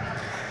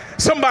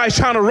 Somebody's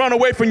trying to run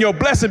away from your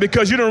blessing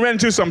because you done ran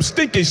into some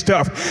stinky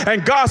stuff.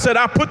 And God said,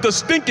 I put the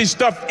stinky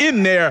stuff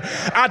in there.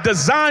 I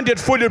designed it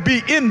for you to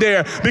be in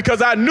there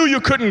because I knew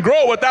you couldn't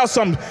grow without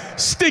some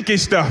stinky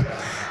stuff.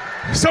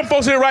 Some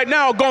folks here right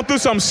now are going through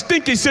some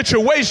stinky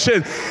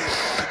situation.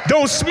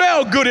 Don't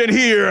smell good in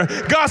here.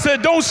 God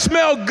said, don't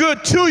smell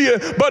good to you,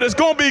 but it's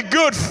going to be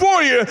good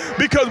for you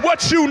because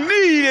what you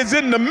need is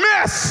in the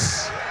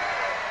mess.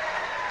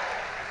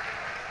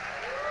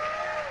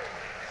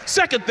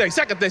 Second thing,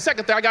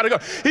 I gotta go.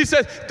 He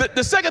says,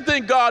 the second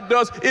thing God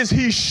does is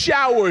he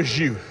showers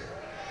you.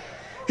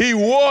 He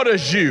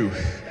waters you.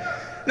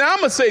 Now I'm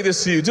gonna say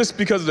this to you just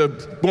because of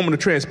the moment of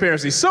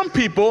transparency. Some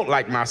people,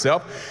 like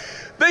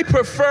myself, they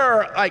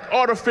prefer like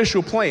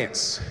artificial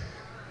plants.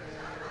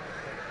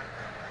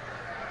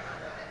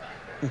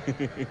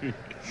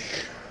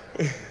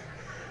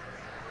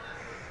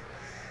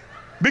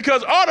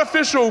 Because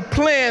artificial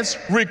plants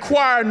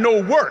require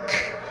no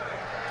work.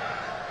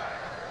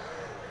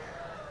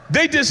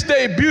 They just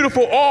stay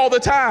beautiful all the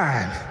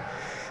time.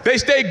 They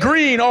stay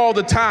green all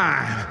the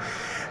time.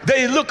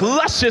 They look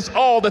luscious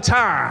all the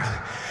time.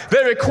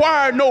 They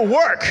require no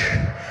work,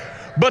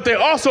 but they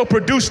also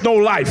produce no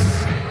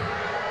life.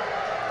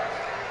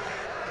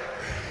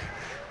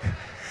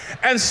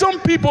 And some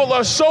people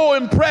are so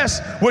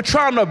impressed with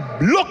trying to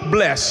look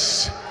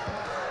blessed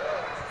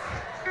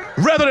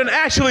rather than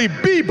actually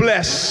be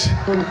blessed.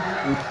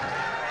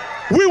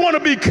 We want to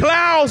be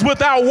clouds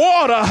without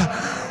water.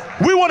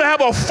 We want to have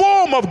a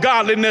form of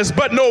godliness,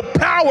 but no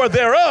power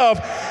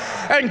thereof.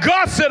 And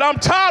God said, I'm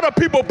tired of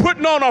people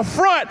putting on a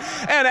front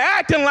and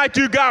acting like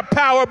you got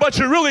power, but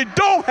you really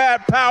don't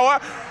have power.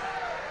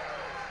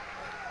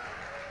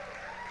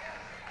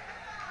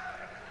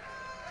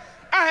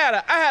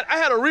 I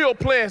had a real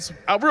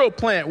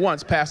plant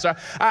once, Pastor.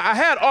 I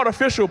had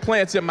artificial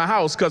plants in my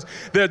house because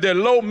they're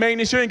low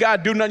maintenance. You ain't got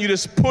to do nothing. You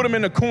just put them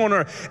in the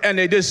corner and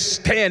they just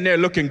stand there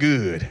looking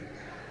good.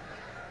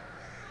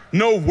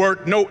 No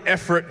work, no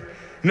effort,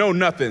 no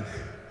nothing.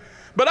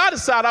 But I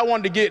decided I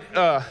wanted to get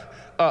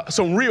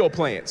some real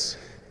plants.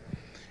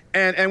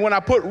 And when I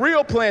put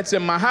real plants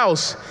in my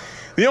house,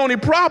 the only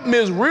problem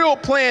is real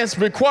plants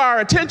require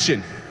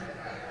attention.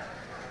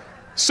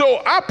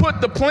 So I put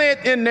the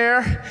plant in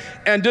there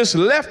and just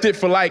left it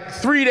for like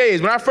 3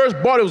 days. When I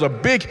first bought it, it was a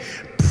big,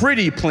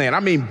 pretty plant. I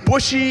mean,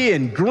 bushy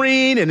and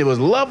green, and it was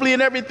lovely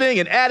and everything,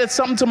 and added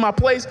something to my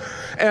place.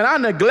 And I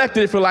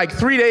neglected it for like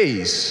 3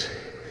 days.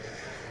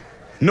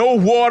 No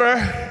water,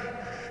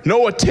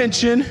 no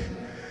attention,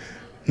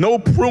 no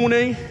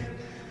pruning.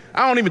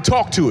 I don't even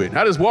talk to it.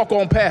 I just walk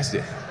on past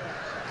it.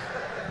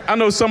 I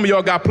know some of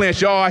y'all got plants.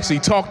 Y'all actually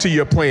talk to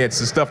your plants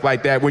and stuff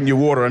like that when you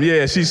water them.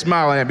 Yeah, she's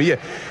smiling at me.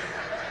 Yeah.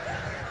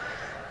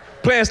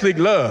 Plants need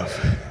love.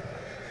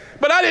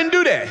 But I didn't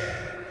do that.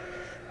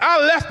 I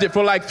left it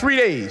for like 3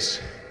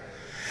 days.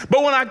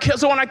 But when I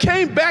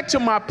came back to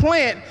my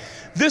plant,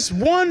 this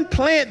one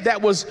plant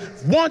that was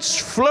once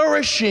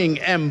flourishing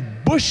and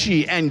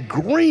bushy and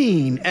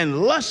green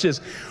and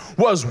luscious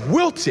was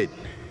wilted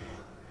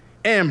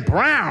and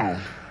brown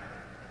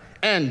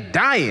and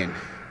dying.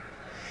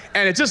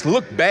 And it just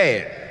looked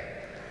bad.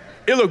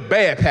 It looked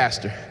bad,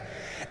 Pastor.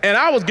 And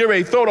I was getting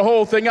ready to throw the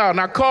whole thing out. And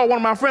I called one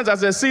of my friends. I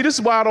said, see, this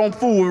is why I don't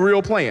fool with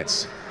real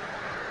plants.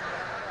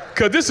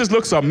 Because this just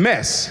looks a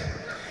mess.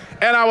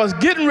 And I was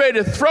getting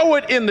ready to throw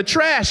it in the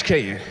trash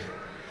can.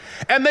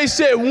 And they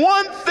said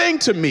one thing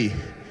to me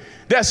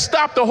that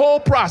stopped the whole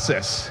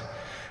process.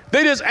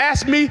 They just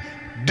asked me,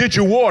 did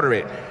you water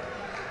it?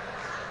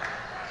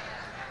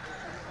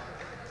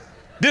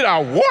 Did I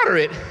water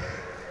it?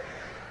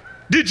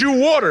 Did you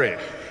water it?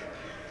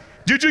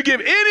 Did you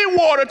give any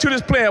water to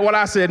this plant? Well,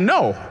 I said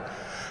no.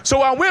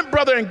 So I went,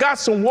 brother, and got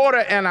some water,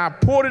 and I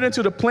poured it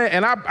into the plant,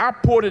 and I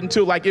poured it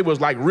until like it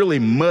was like really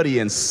muddy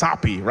and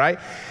soppy, right?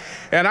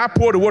 And I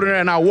poured the water in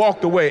there, and I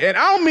walked away. And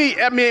I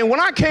mean, when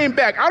I came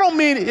back, I don't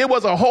mean it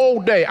was a whole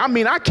day. I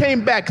mean, I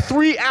came back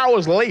 3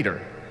 hours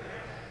later,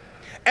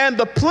 and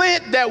the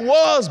plant that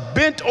was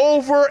bent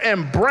over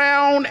and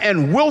brown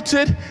and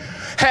wilted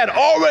had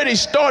already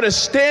started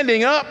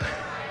standing up.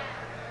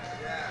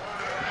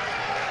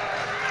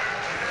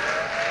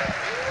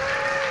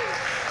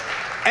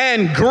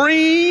 And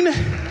green,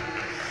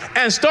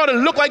 and started to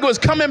look like it was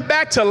coming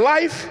back to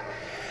life.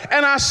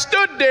 And I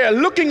stood there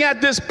looking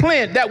at this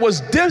plant that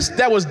was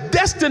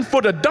destined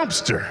for the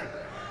dumpster,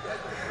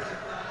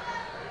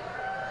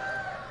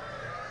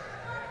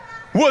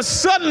 was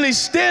suddenly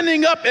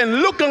standing up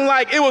and looking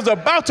like it was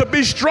about to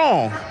be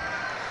strong.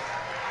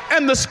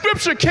 And the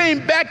scripture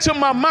came back to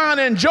my mind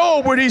in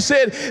Job where he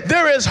said,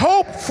 there is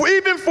hope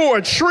even for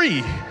a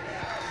tree,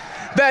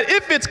 that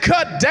if it's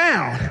cut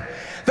down,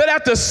 that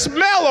at the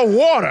smell of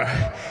water,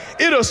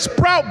 it'll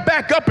sprout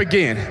back up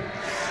again.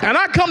 And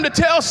I come to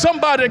tell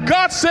somebody that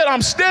God said,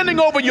 I'm standing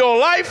over your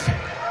life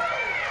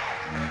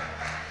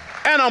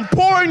and I'm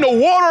pouring the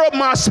water of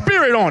my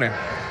spirit on it.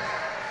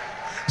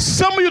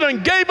 Some of you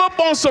done gave up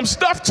on some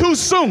stuff too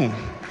soon.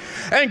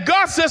 And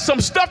God says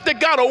some stuff that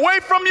got away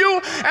from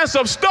you and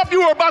some stuff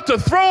you were about to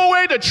throw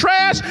away the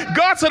trash.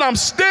 God said, I'm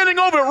standing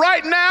over it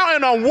right now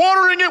and I'm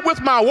watering it with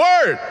my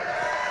word.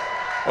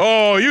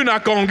 Oh, you're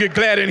not going to get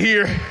glad in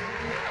here.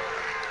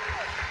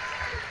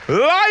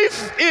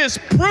 Life is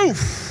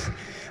proof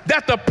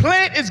that the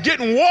plant is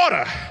getting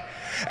water.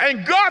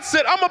 And God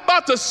said, I'm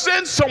about to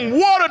send some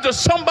water to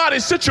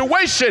somebody's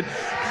situation.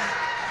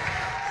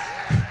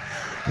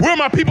 Where are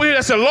my people here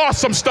that said lost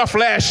some stuff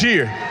last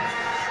year?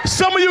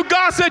 Some of you,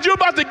 God said, you're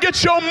about to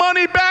get your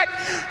money back.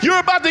 You're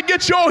about to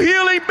get your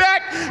healing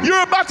back.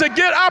 You're about to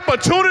get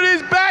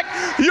opportunities back.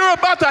 You're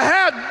about to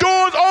have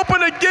doors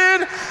open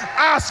again.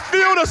 I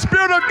feel the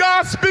Spirit of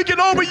God speaking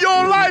over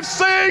your life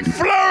saying,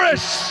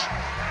 flourish.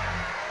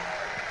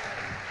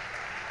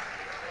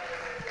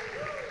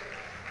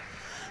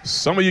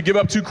 Some of you give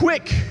up too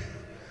quick.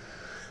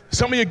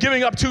 Some of you are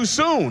giving up too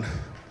soon.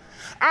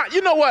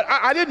 You know what?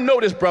 I didn't know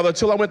this, brother,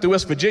 until I went to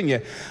West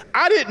Virginia.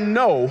 I didn't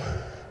know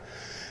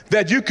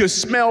that you could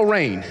smell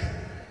rain.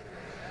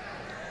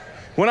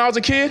 When I was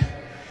a kid,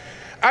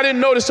 I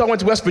didn't know this until I went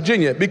to West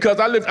Virginia because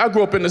I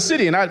grew up in the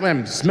city and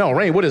I smell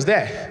rain. What is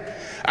that?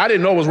 I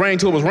didn't know it was rain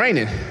until it was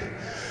raining.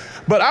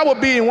 But I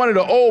would be in one of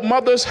the old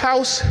mother's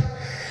house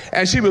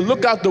and she would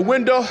look out the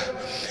window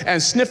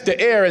and sniff the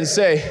air and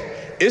say,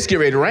 it's getting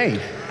ready to rain.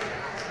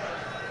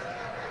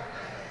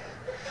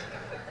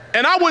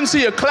 And I wouldn't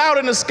see a cloud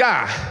in the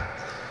sky.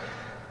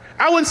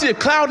 I wouldn't see a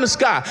cloud in the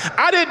sky.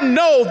 I didn't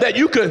know that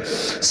you could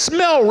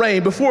smell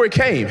rain before it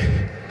came.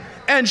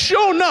 And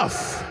sure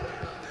enough,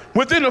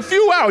 within a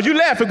few hours, you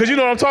laughing because you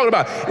know what I'm talking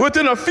about.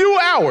 Within a few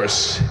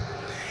hours,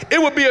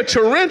 it would be a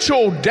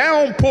torrential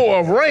downpour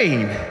of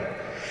rain.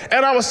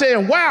 And I was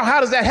saying, wow,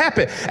 how does that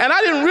happen? And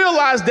I didn't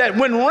realize that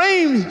when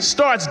rain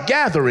starts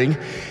gathering,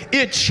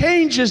 it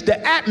changes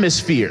the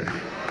atmosphere.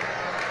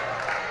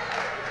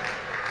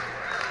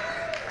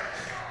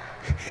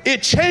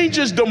 It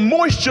changes the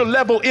moisture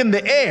level in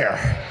the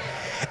air.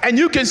 And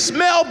you can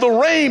smell the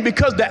rain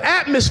because the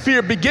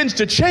atmosphere begins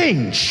to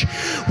change,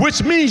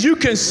 which means you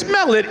can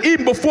smell it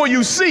even before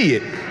you see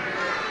it.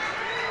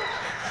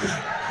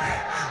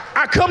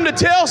 I come to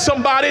tell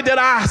somebody that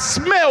I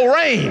smell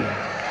rain.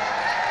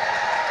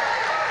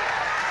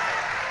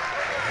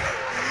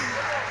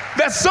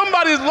 That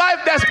somebody's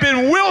life that's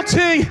been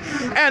wilting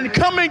and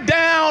coming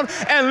down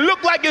and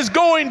look like it's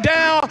going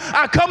down,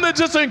 I come to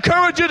just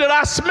encourage you that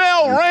I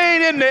smell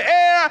rain in the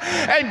air,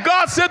 and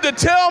God said to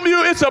tell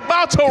you it's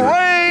about to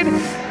rain.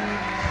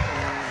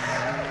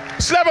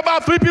 Slap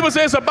about 3 people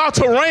say it's about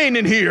to rain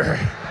in here.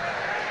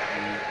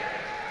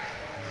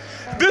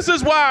 This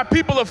is why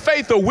people of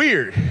faith are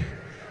weird,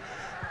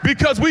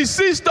 because we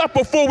see stuff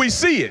before we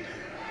see it,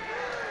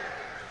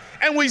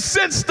 and we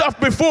sense stuff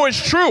before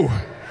it's true.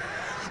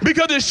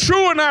 Because it's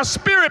true in our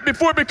spirit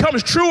before it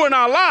becomes true in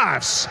our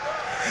lives.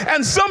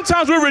 And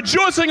sometimes we're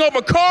rejoicing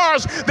over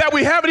cars that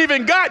we haven't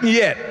even gotten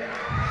yet.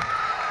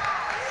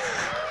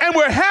 And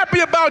we're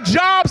happy about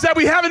jobs that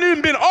we haven't even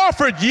been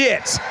offered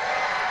yet.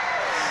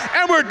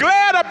 And we're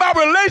glad about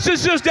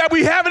relationships that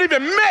we haven't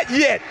even met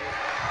yet.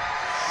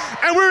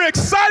 And we're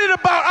excited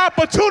about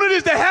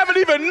opportunities that haven't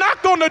even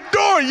knocked on the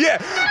door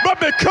yet. But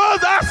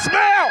because I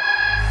smell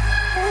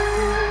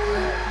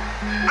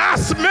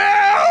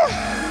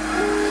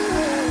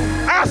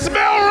I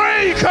smell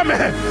rain coming.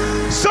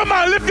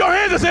 Somebody lift your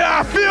hands and say,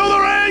 I feel the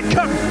rain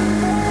coming.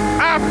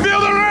 I feel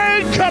the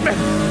rain coming.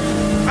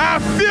 I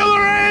feel the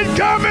rain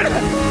coming.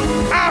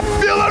 I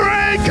feel the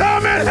rain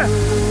coming.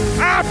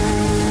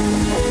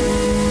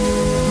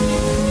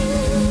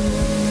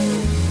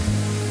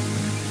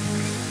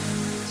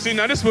 See,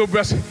 now this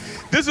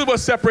is what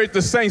separates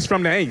the saints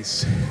from the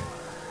ain'ts.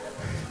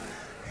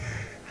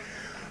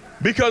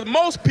 Because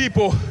most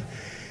people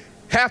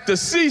have to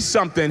see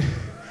something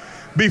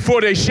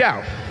before they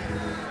shout.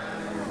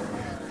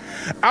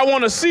 I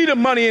want to see the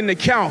money in the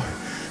account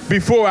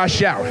before I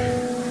shout.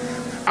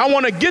 I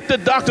want to get the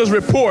doctor's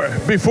report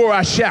before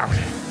I shout.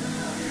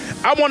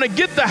 I want to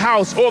get the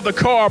house or the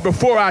car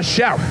before I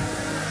shout.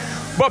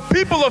 But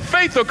people of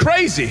faith are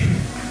crazy.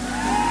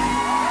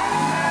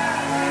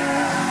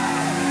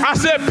 I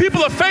said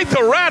people of faith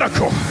are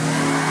radical.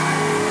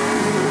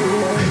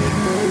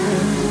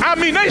 I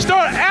mean, they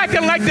start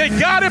acting like they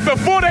got it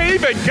before they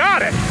even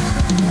got it.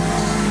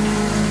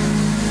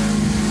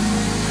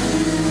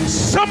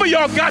 Some of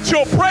y'all got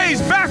your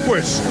praise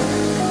backwards.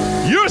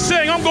 You're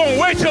saying, I'm going to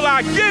wait till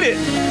I get it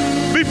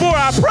before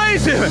I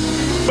praise him.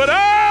 But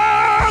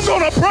I'm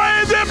going to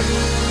praise him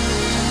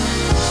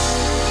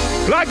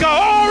like I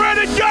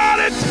already got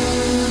it.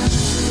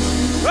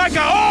 Like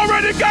I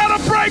already got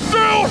a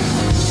breakthrough.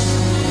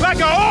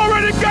 Like I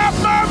already got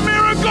my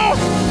miracle.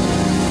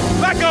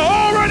 Like I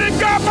already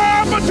got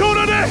my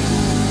opportunity.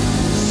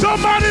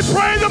 Somebody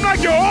praise him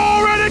like you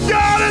already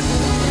got it.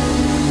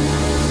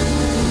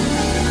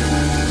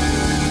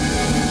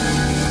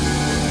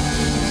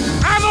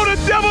 I know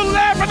the devil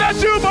laughing at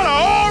you, but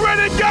I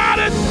already got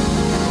it.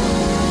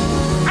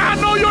 I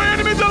know your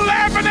enemies are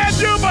laughing at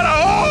you, but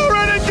I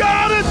already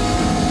got it.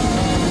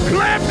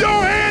 Clap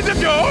your hands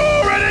if you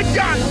already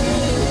got it.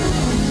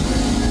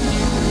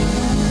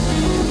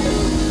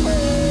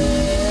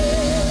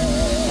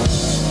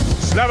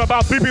 Slap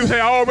about 3 people say,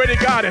 I already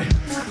got it.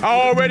 I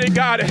already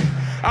got it.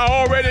 I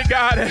already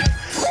got it.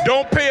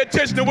 Don't pay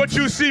attention to what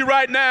you see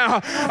right now.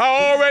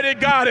 I already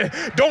got it.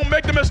 Don't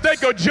make the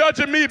mistake of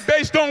judging me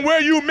based on where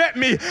you met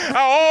me.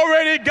 I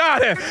already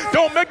got it.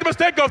 Don't make the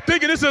mistake of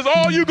thinking this is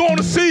all you're going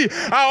to see.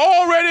 I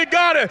already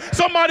got it.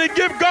 Somebody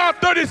give God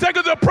 30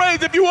 seconds of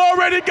praise if you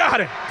already got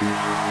it.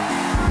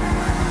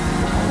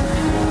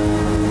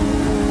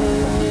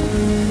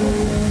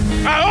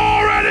 I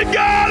already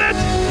got it.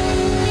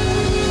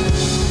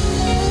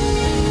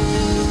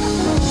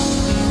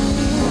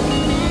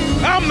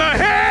 I'm the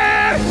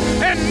head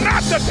and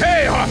not the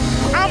tail.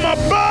 I'm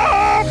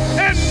above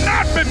and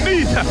not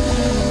beneath.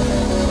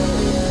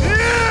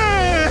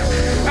 Yeah,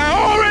 I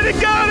already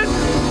got it.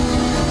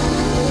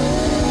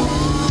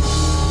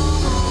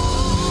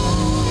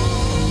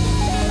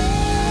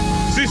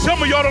 See,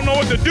 some of y'all don't know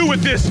what to do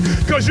with this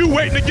because you're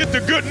waiting to get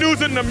the good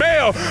news in the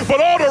mail. But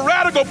all the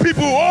radical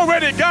people who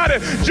already got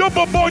it, jump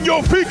up on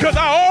your feet because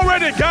I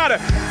already got it.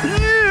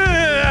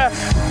 Yeah,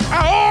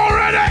 I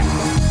already.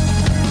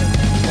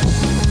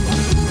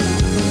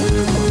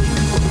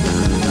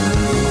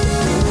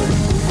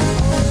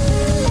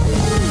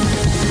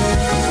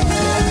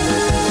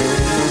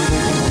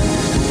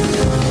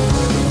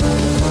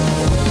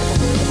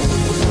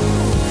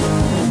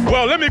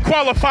 Well, let me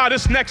qualify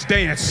this next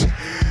dance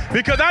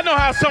because I know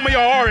how some of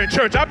y'all are in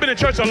church. I've been in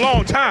church a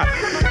long time.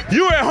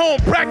 You at home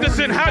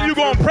practicing how you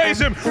gonna praise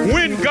him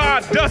when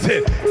God does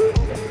it.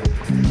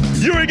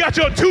 You already got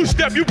your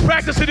two-step. You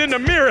practice it in the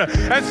mirror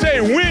and say,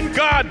 when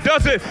God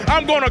does it,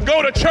 I'm gonna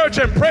go to church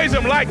and praise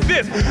him like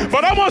this.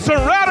 But I want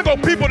some radical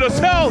people to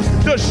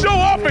show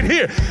up in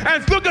here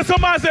and look at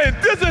somebody and say,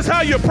 this is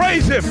how you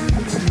praise him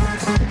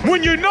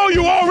when you know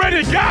you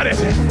already got it.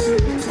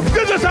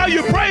 This is how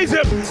you praise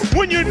him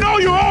when you know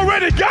you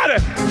already got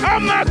it.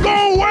 I'm not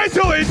going to wait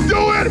till he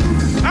do it.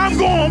 I'm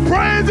going to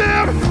praise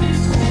him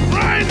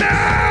right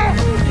now,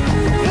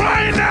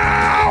 right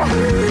now,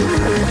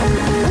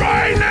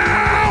 right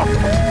now.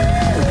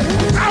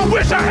 I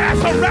wish I had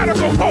some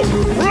radical folk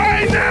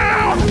right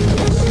now.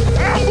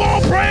 I'm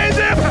going to praise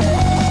him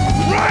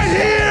right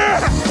here,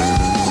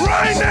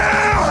 right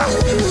now.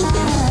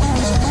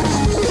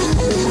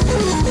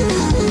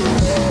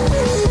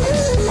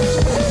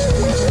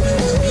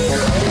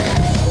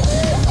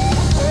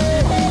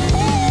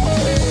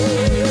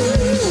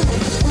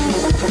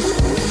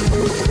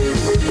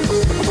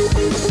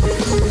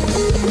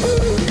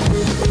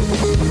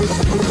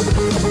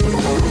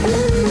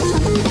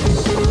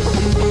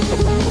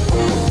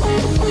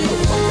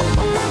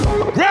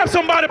 Grab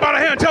somebody by the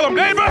hand and tell them,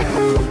 neighbor,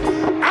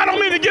 I don't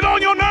mean to get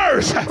on your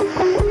nerves,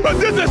 but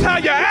this is how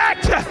you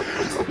act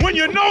when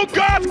you know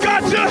God's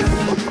got you.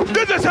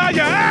 This is how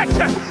you act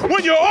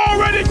when you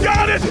already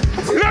got it.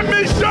 Let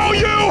me show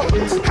you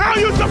how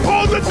you're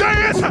supposed to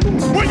dance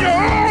when you're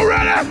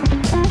already,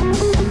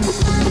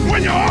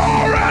 when you're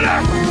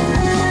already,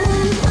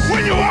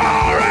 when you're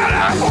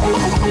already,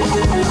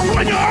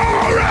 when you're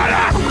already.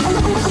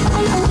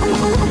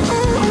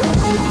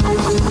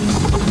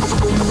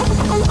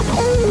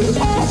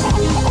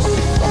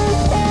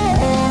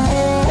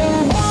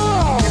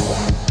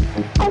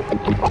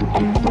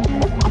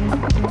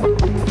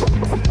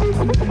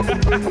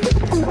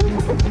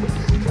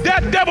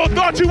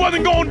 you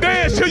wasn't going to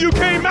dance till you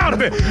came out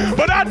of it.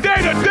 But I dare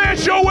to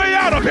dance your way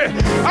out of it.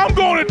 I'm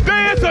going to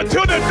dance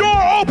until the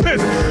door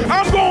opens.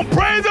 I'm going to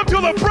praise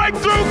until the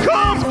breakthrough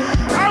comes.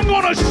 I'm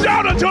going to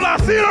shout until I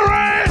see the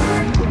rain.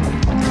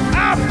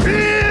 I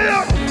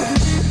feel.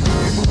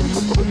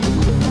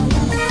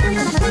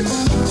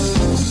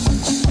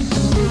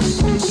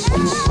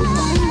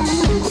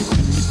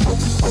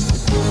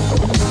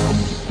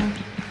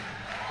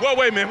 Well,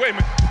 wait a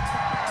minute.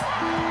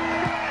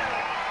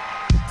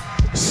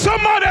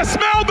 Somebody that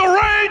smelled the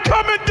rain,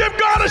 come and give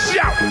God a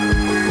shout.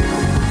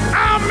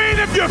 I mean,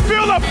 if you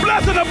feel a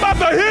blessing about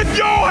to hit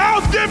your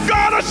house, give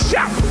God a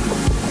shout.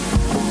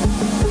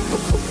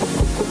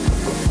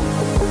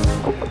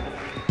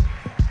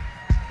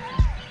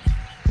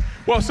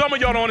 Well, some of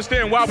y'all don't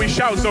understand why we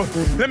shout, so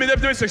let me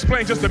just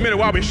explain just a minute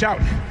why we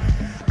shout.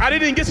 I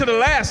didn't get to the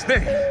last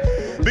thing,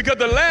 because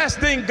the last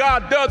thing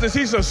God does is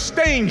he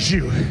sustains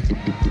you.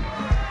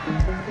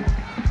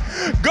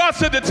 God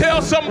said to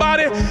tell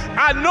somebody,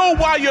 I know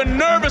why you're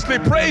nervously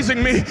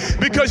praising me,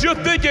 because you're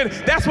thinking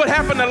that's what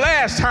happened the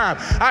last time.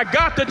 I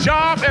got the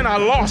job and I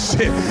lost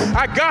it.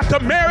 I got the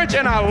marriage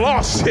and I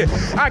lost it.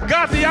 I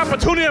got the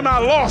opportunity and I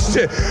lost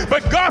it.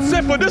 But God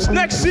said for this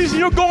next season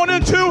you're going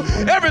into,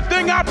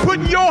 everything I put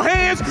in your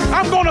hands,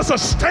 I'm going to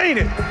sustain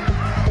it.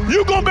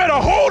 You're going to better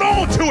hold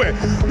on to it.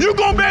 You're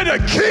going to better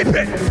keep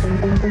it.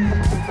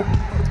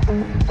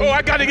 Oh,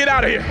 I got to get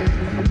out of here.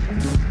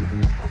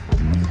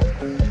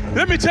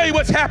 Let me tell you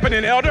what's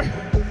happening, elder.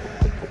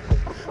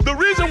 The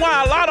reason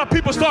why a lot of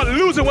people start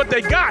losing what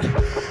they got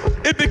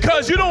is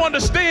because you don't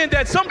understand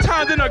that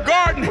sometimes in a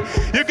garden,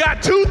 you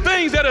got two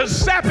things that are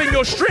sapping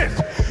your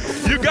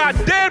strength. You got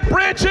dead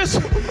branches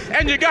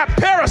and you got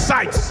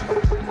parasites.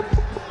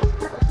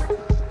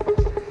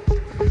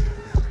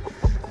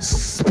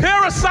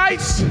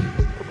 Parasites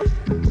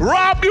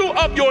rob you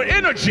of your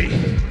energy,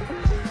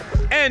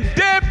 and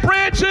dead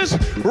branches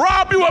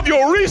rob you of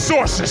your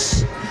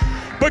resources.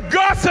 But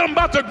God said, I'm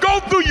about to go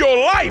through your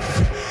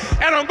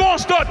life, and I'm going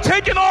to start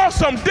taking off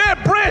some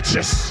dead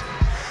branches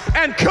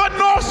and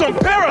cutting off some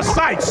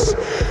parasites.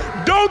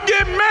 Don't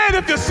get mad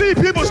if you see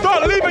people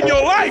start leaving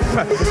your life,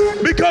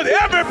 because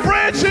every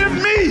branch in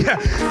me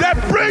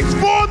that brings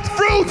forth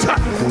fruit,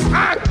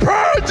 I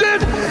purge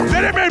it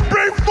that it may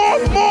bring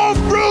forth more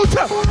fruit.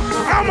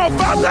 I'm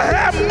about to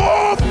have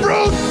more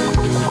fruit.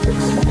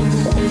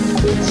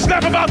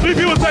 Snap about 3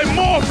 people and say,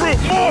 more fruit,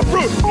 more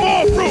fruit,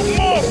 more fruit,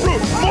 more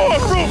fruit, more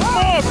fruit,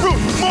 more fruit,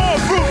 more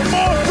fruit,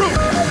 more fruit.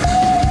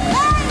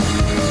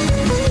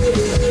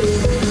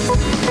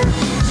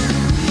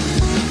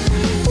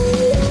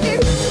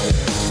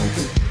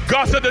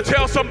 God said to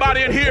tell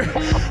somebody in here,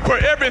 for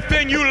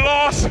everything you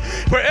lost,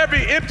 for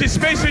every empty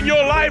space in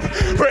your life,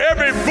 for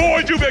every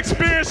void you've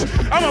experienced,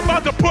 I'm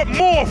about to put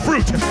more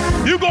fruit.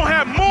 You're going to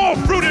have more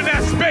fruit in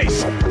that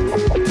space.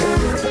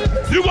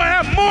 You're going to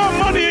have more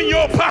money in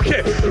your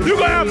pocket.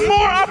 You're going to have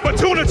more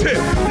opportunity.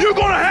 You're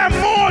going to have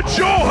more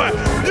joy.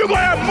 You're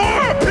going to have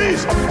more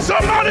peace.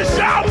 Somebody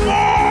shout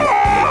more.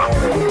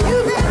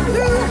 You've been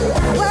through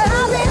what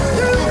I've been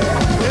through.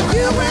 If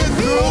you've been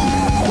through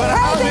what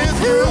I've been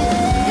through.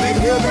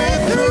 If you've been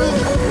through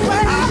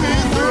what I've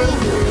been through.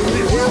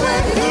 If you've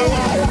been through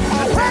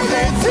what I've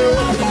been through.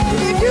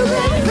 If you've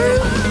been through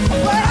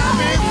what I've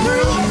been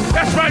through.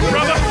 That's right,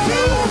 brother.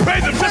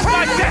 Praise him just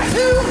like that.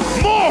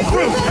 More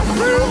fruit.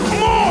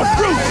 More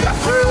fruit. More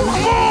fruit.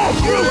 More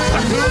fruit.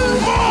 More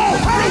fruit.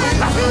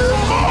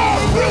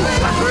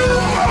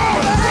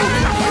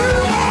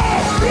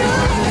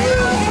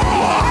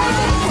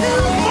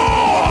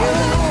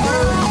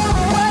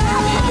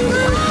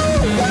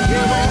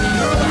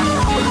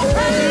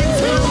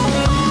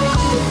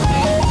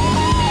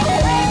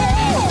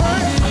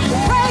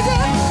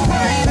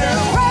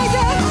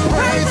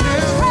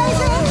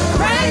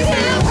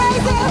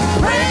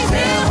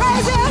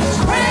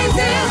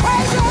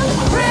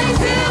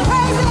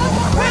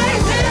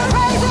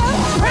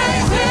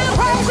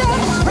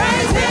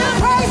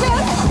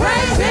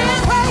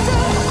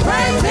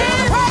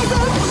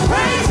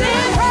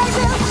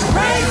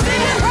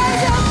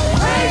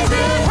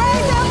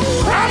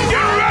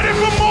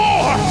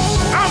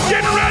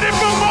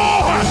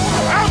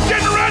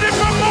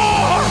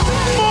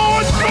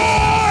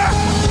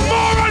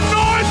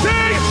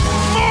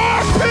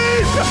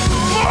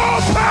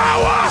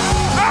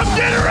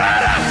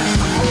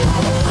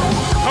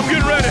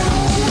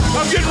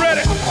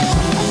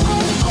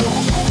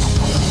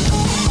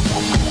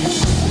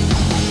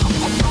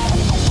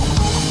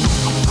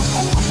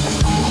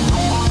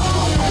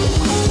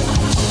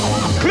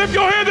 Lift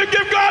your hands and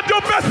give God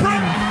your best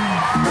praise.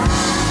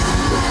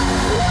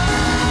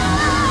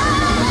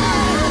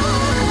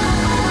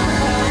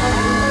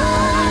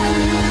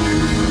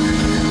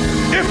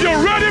 If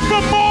you're ready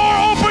for more,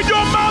 open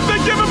your mouth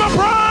and give him a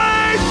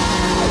praise.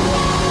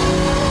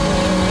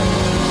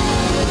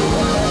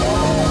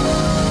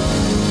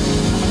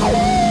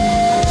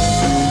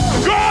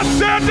 God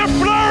said to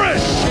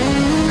flourish.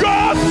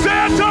 God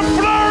said to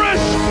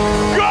flourish.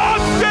 God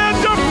said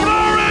to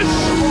flourish.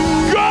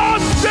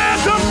 God said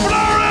to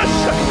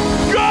flourish.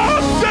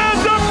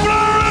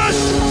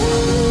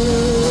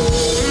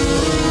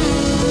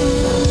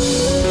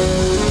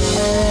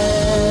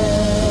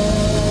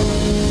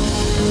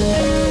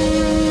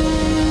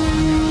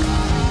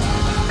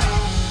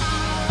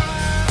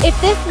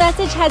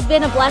 message has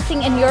been a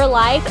blessing in your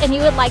life and you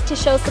would like to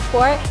show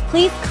support,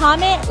 please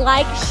comment,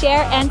 like,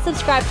 share, and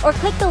subscribe, or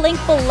click the link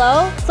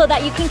below so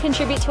that you can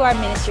contribute to our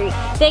ministry.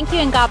 Thank you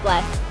and God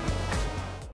bless.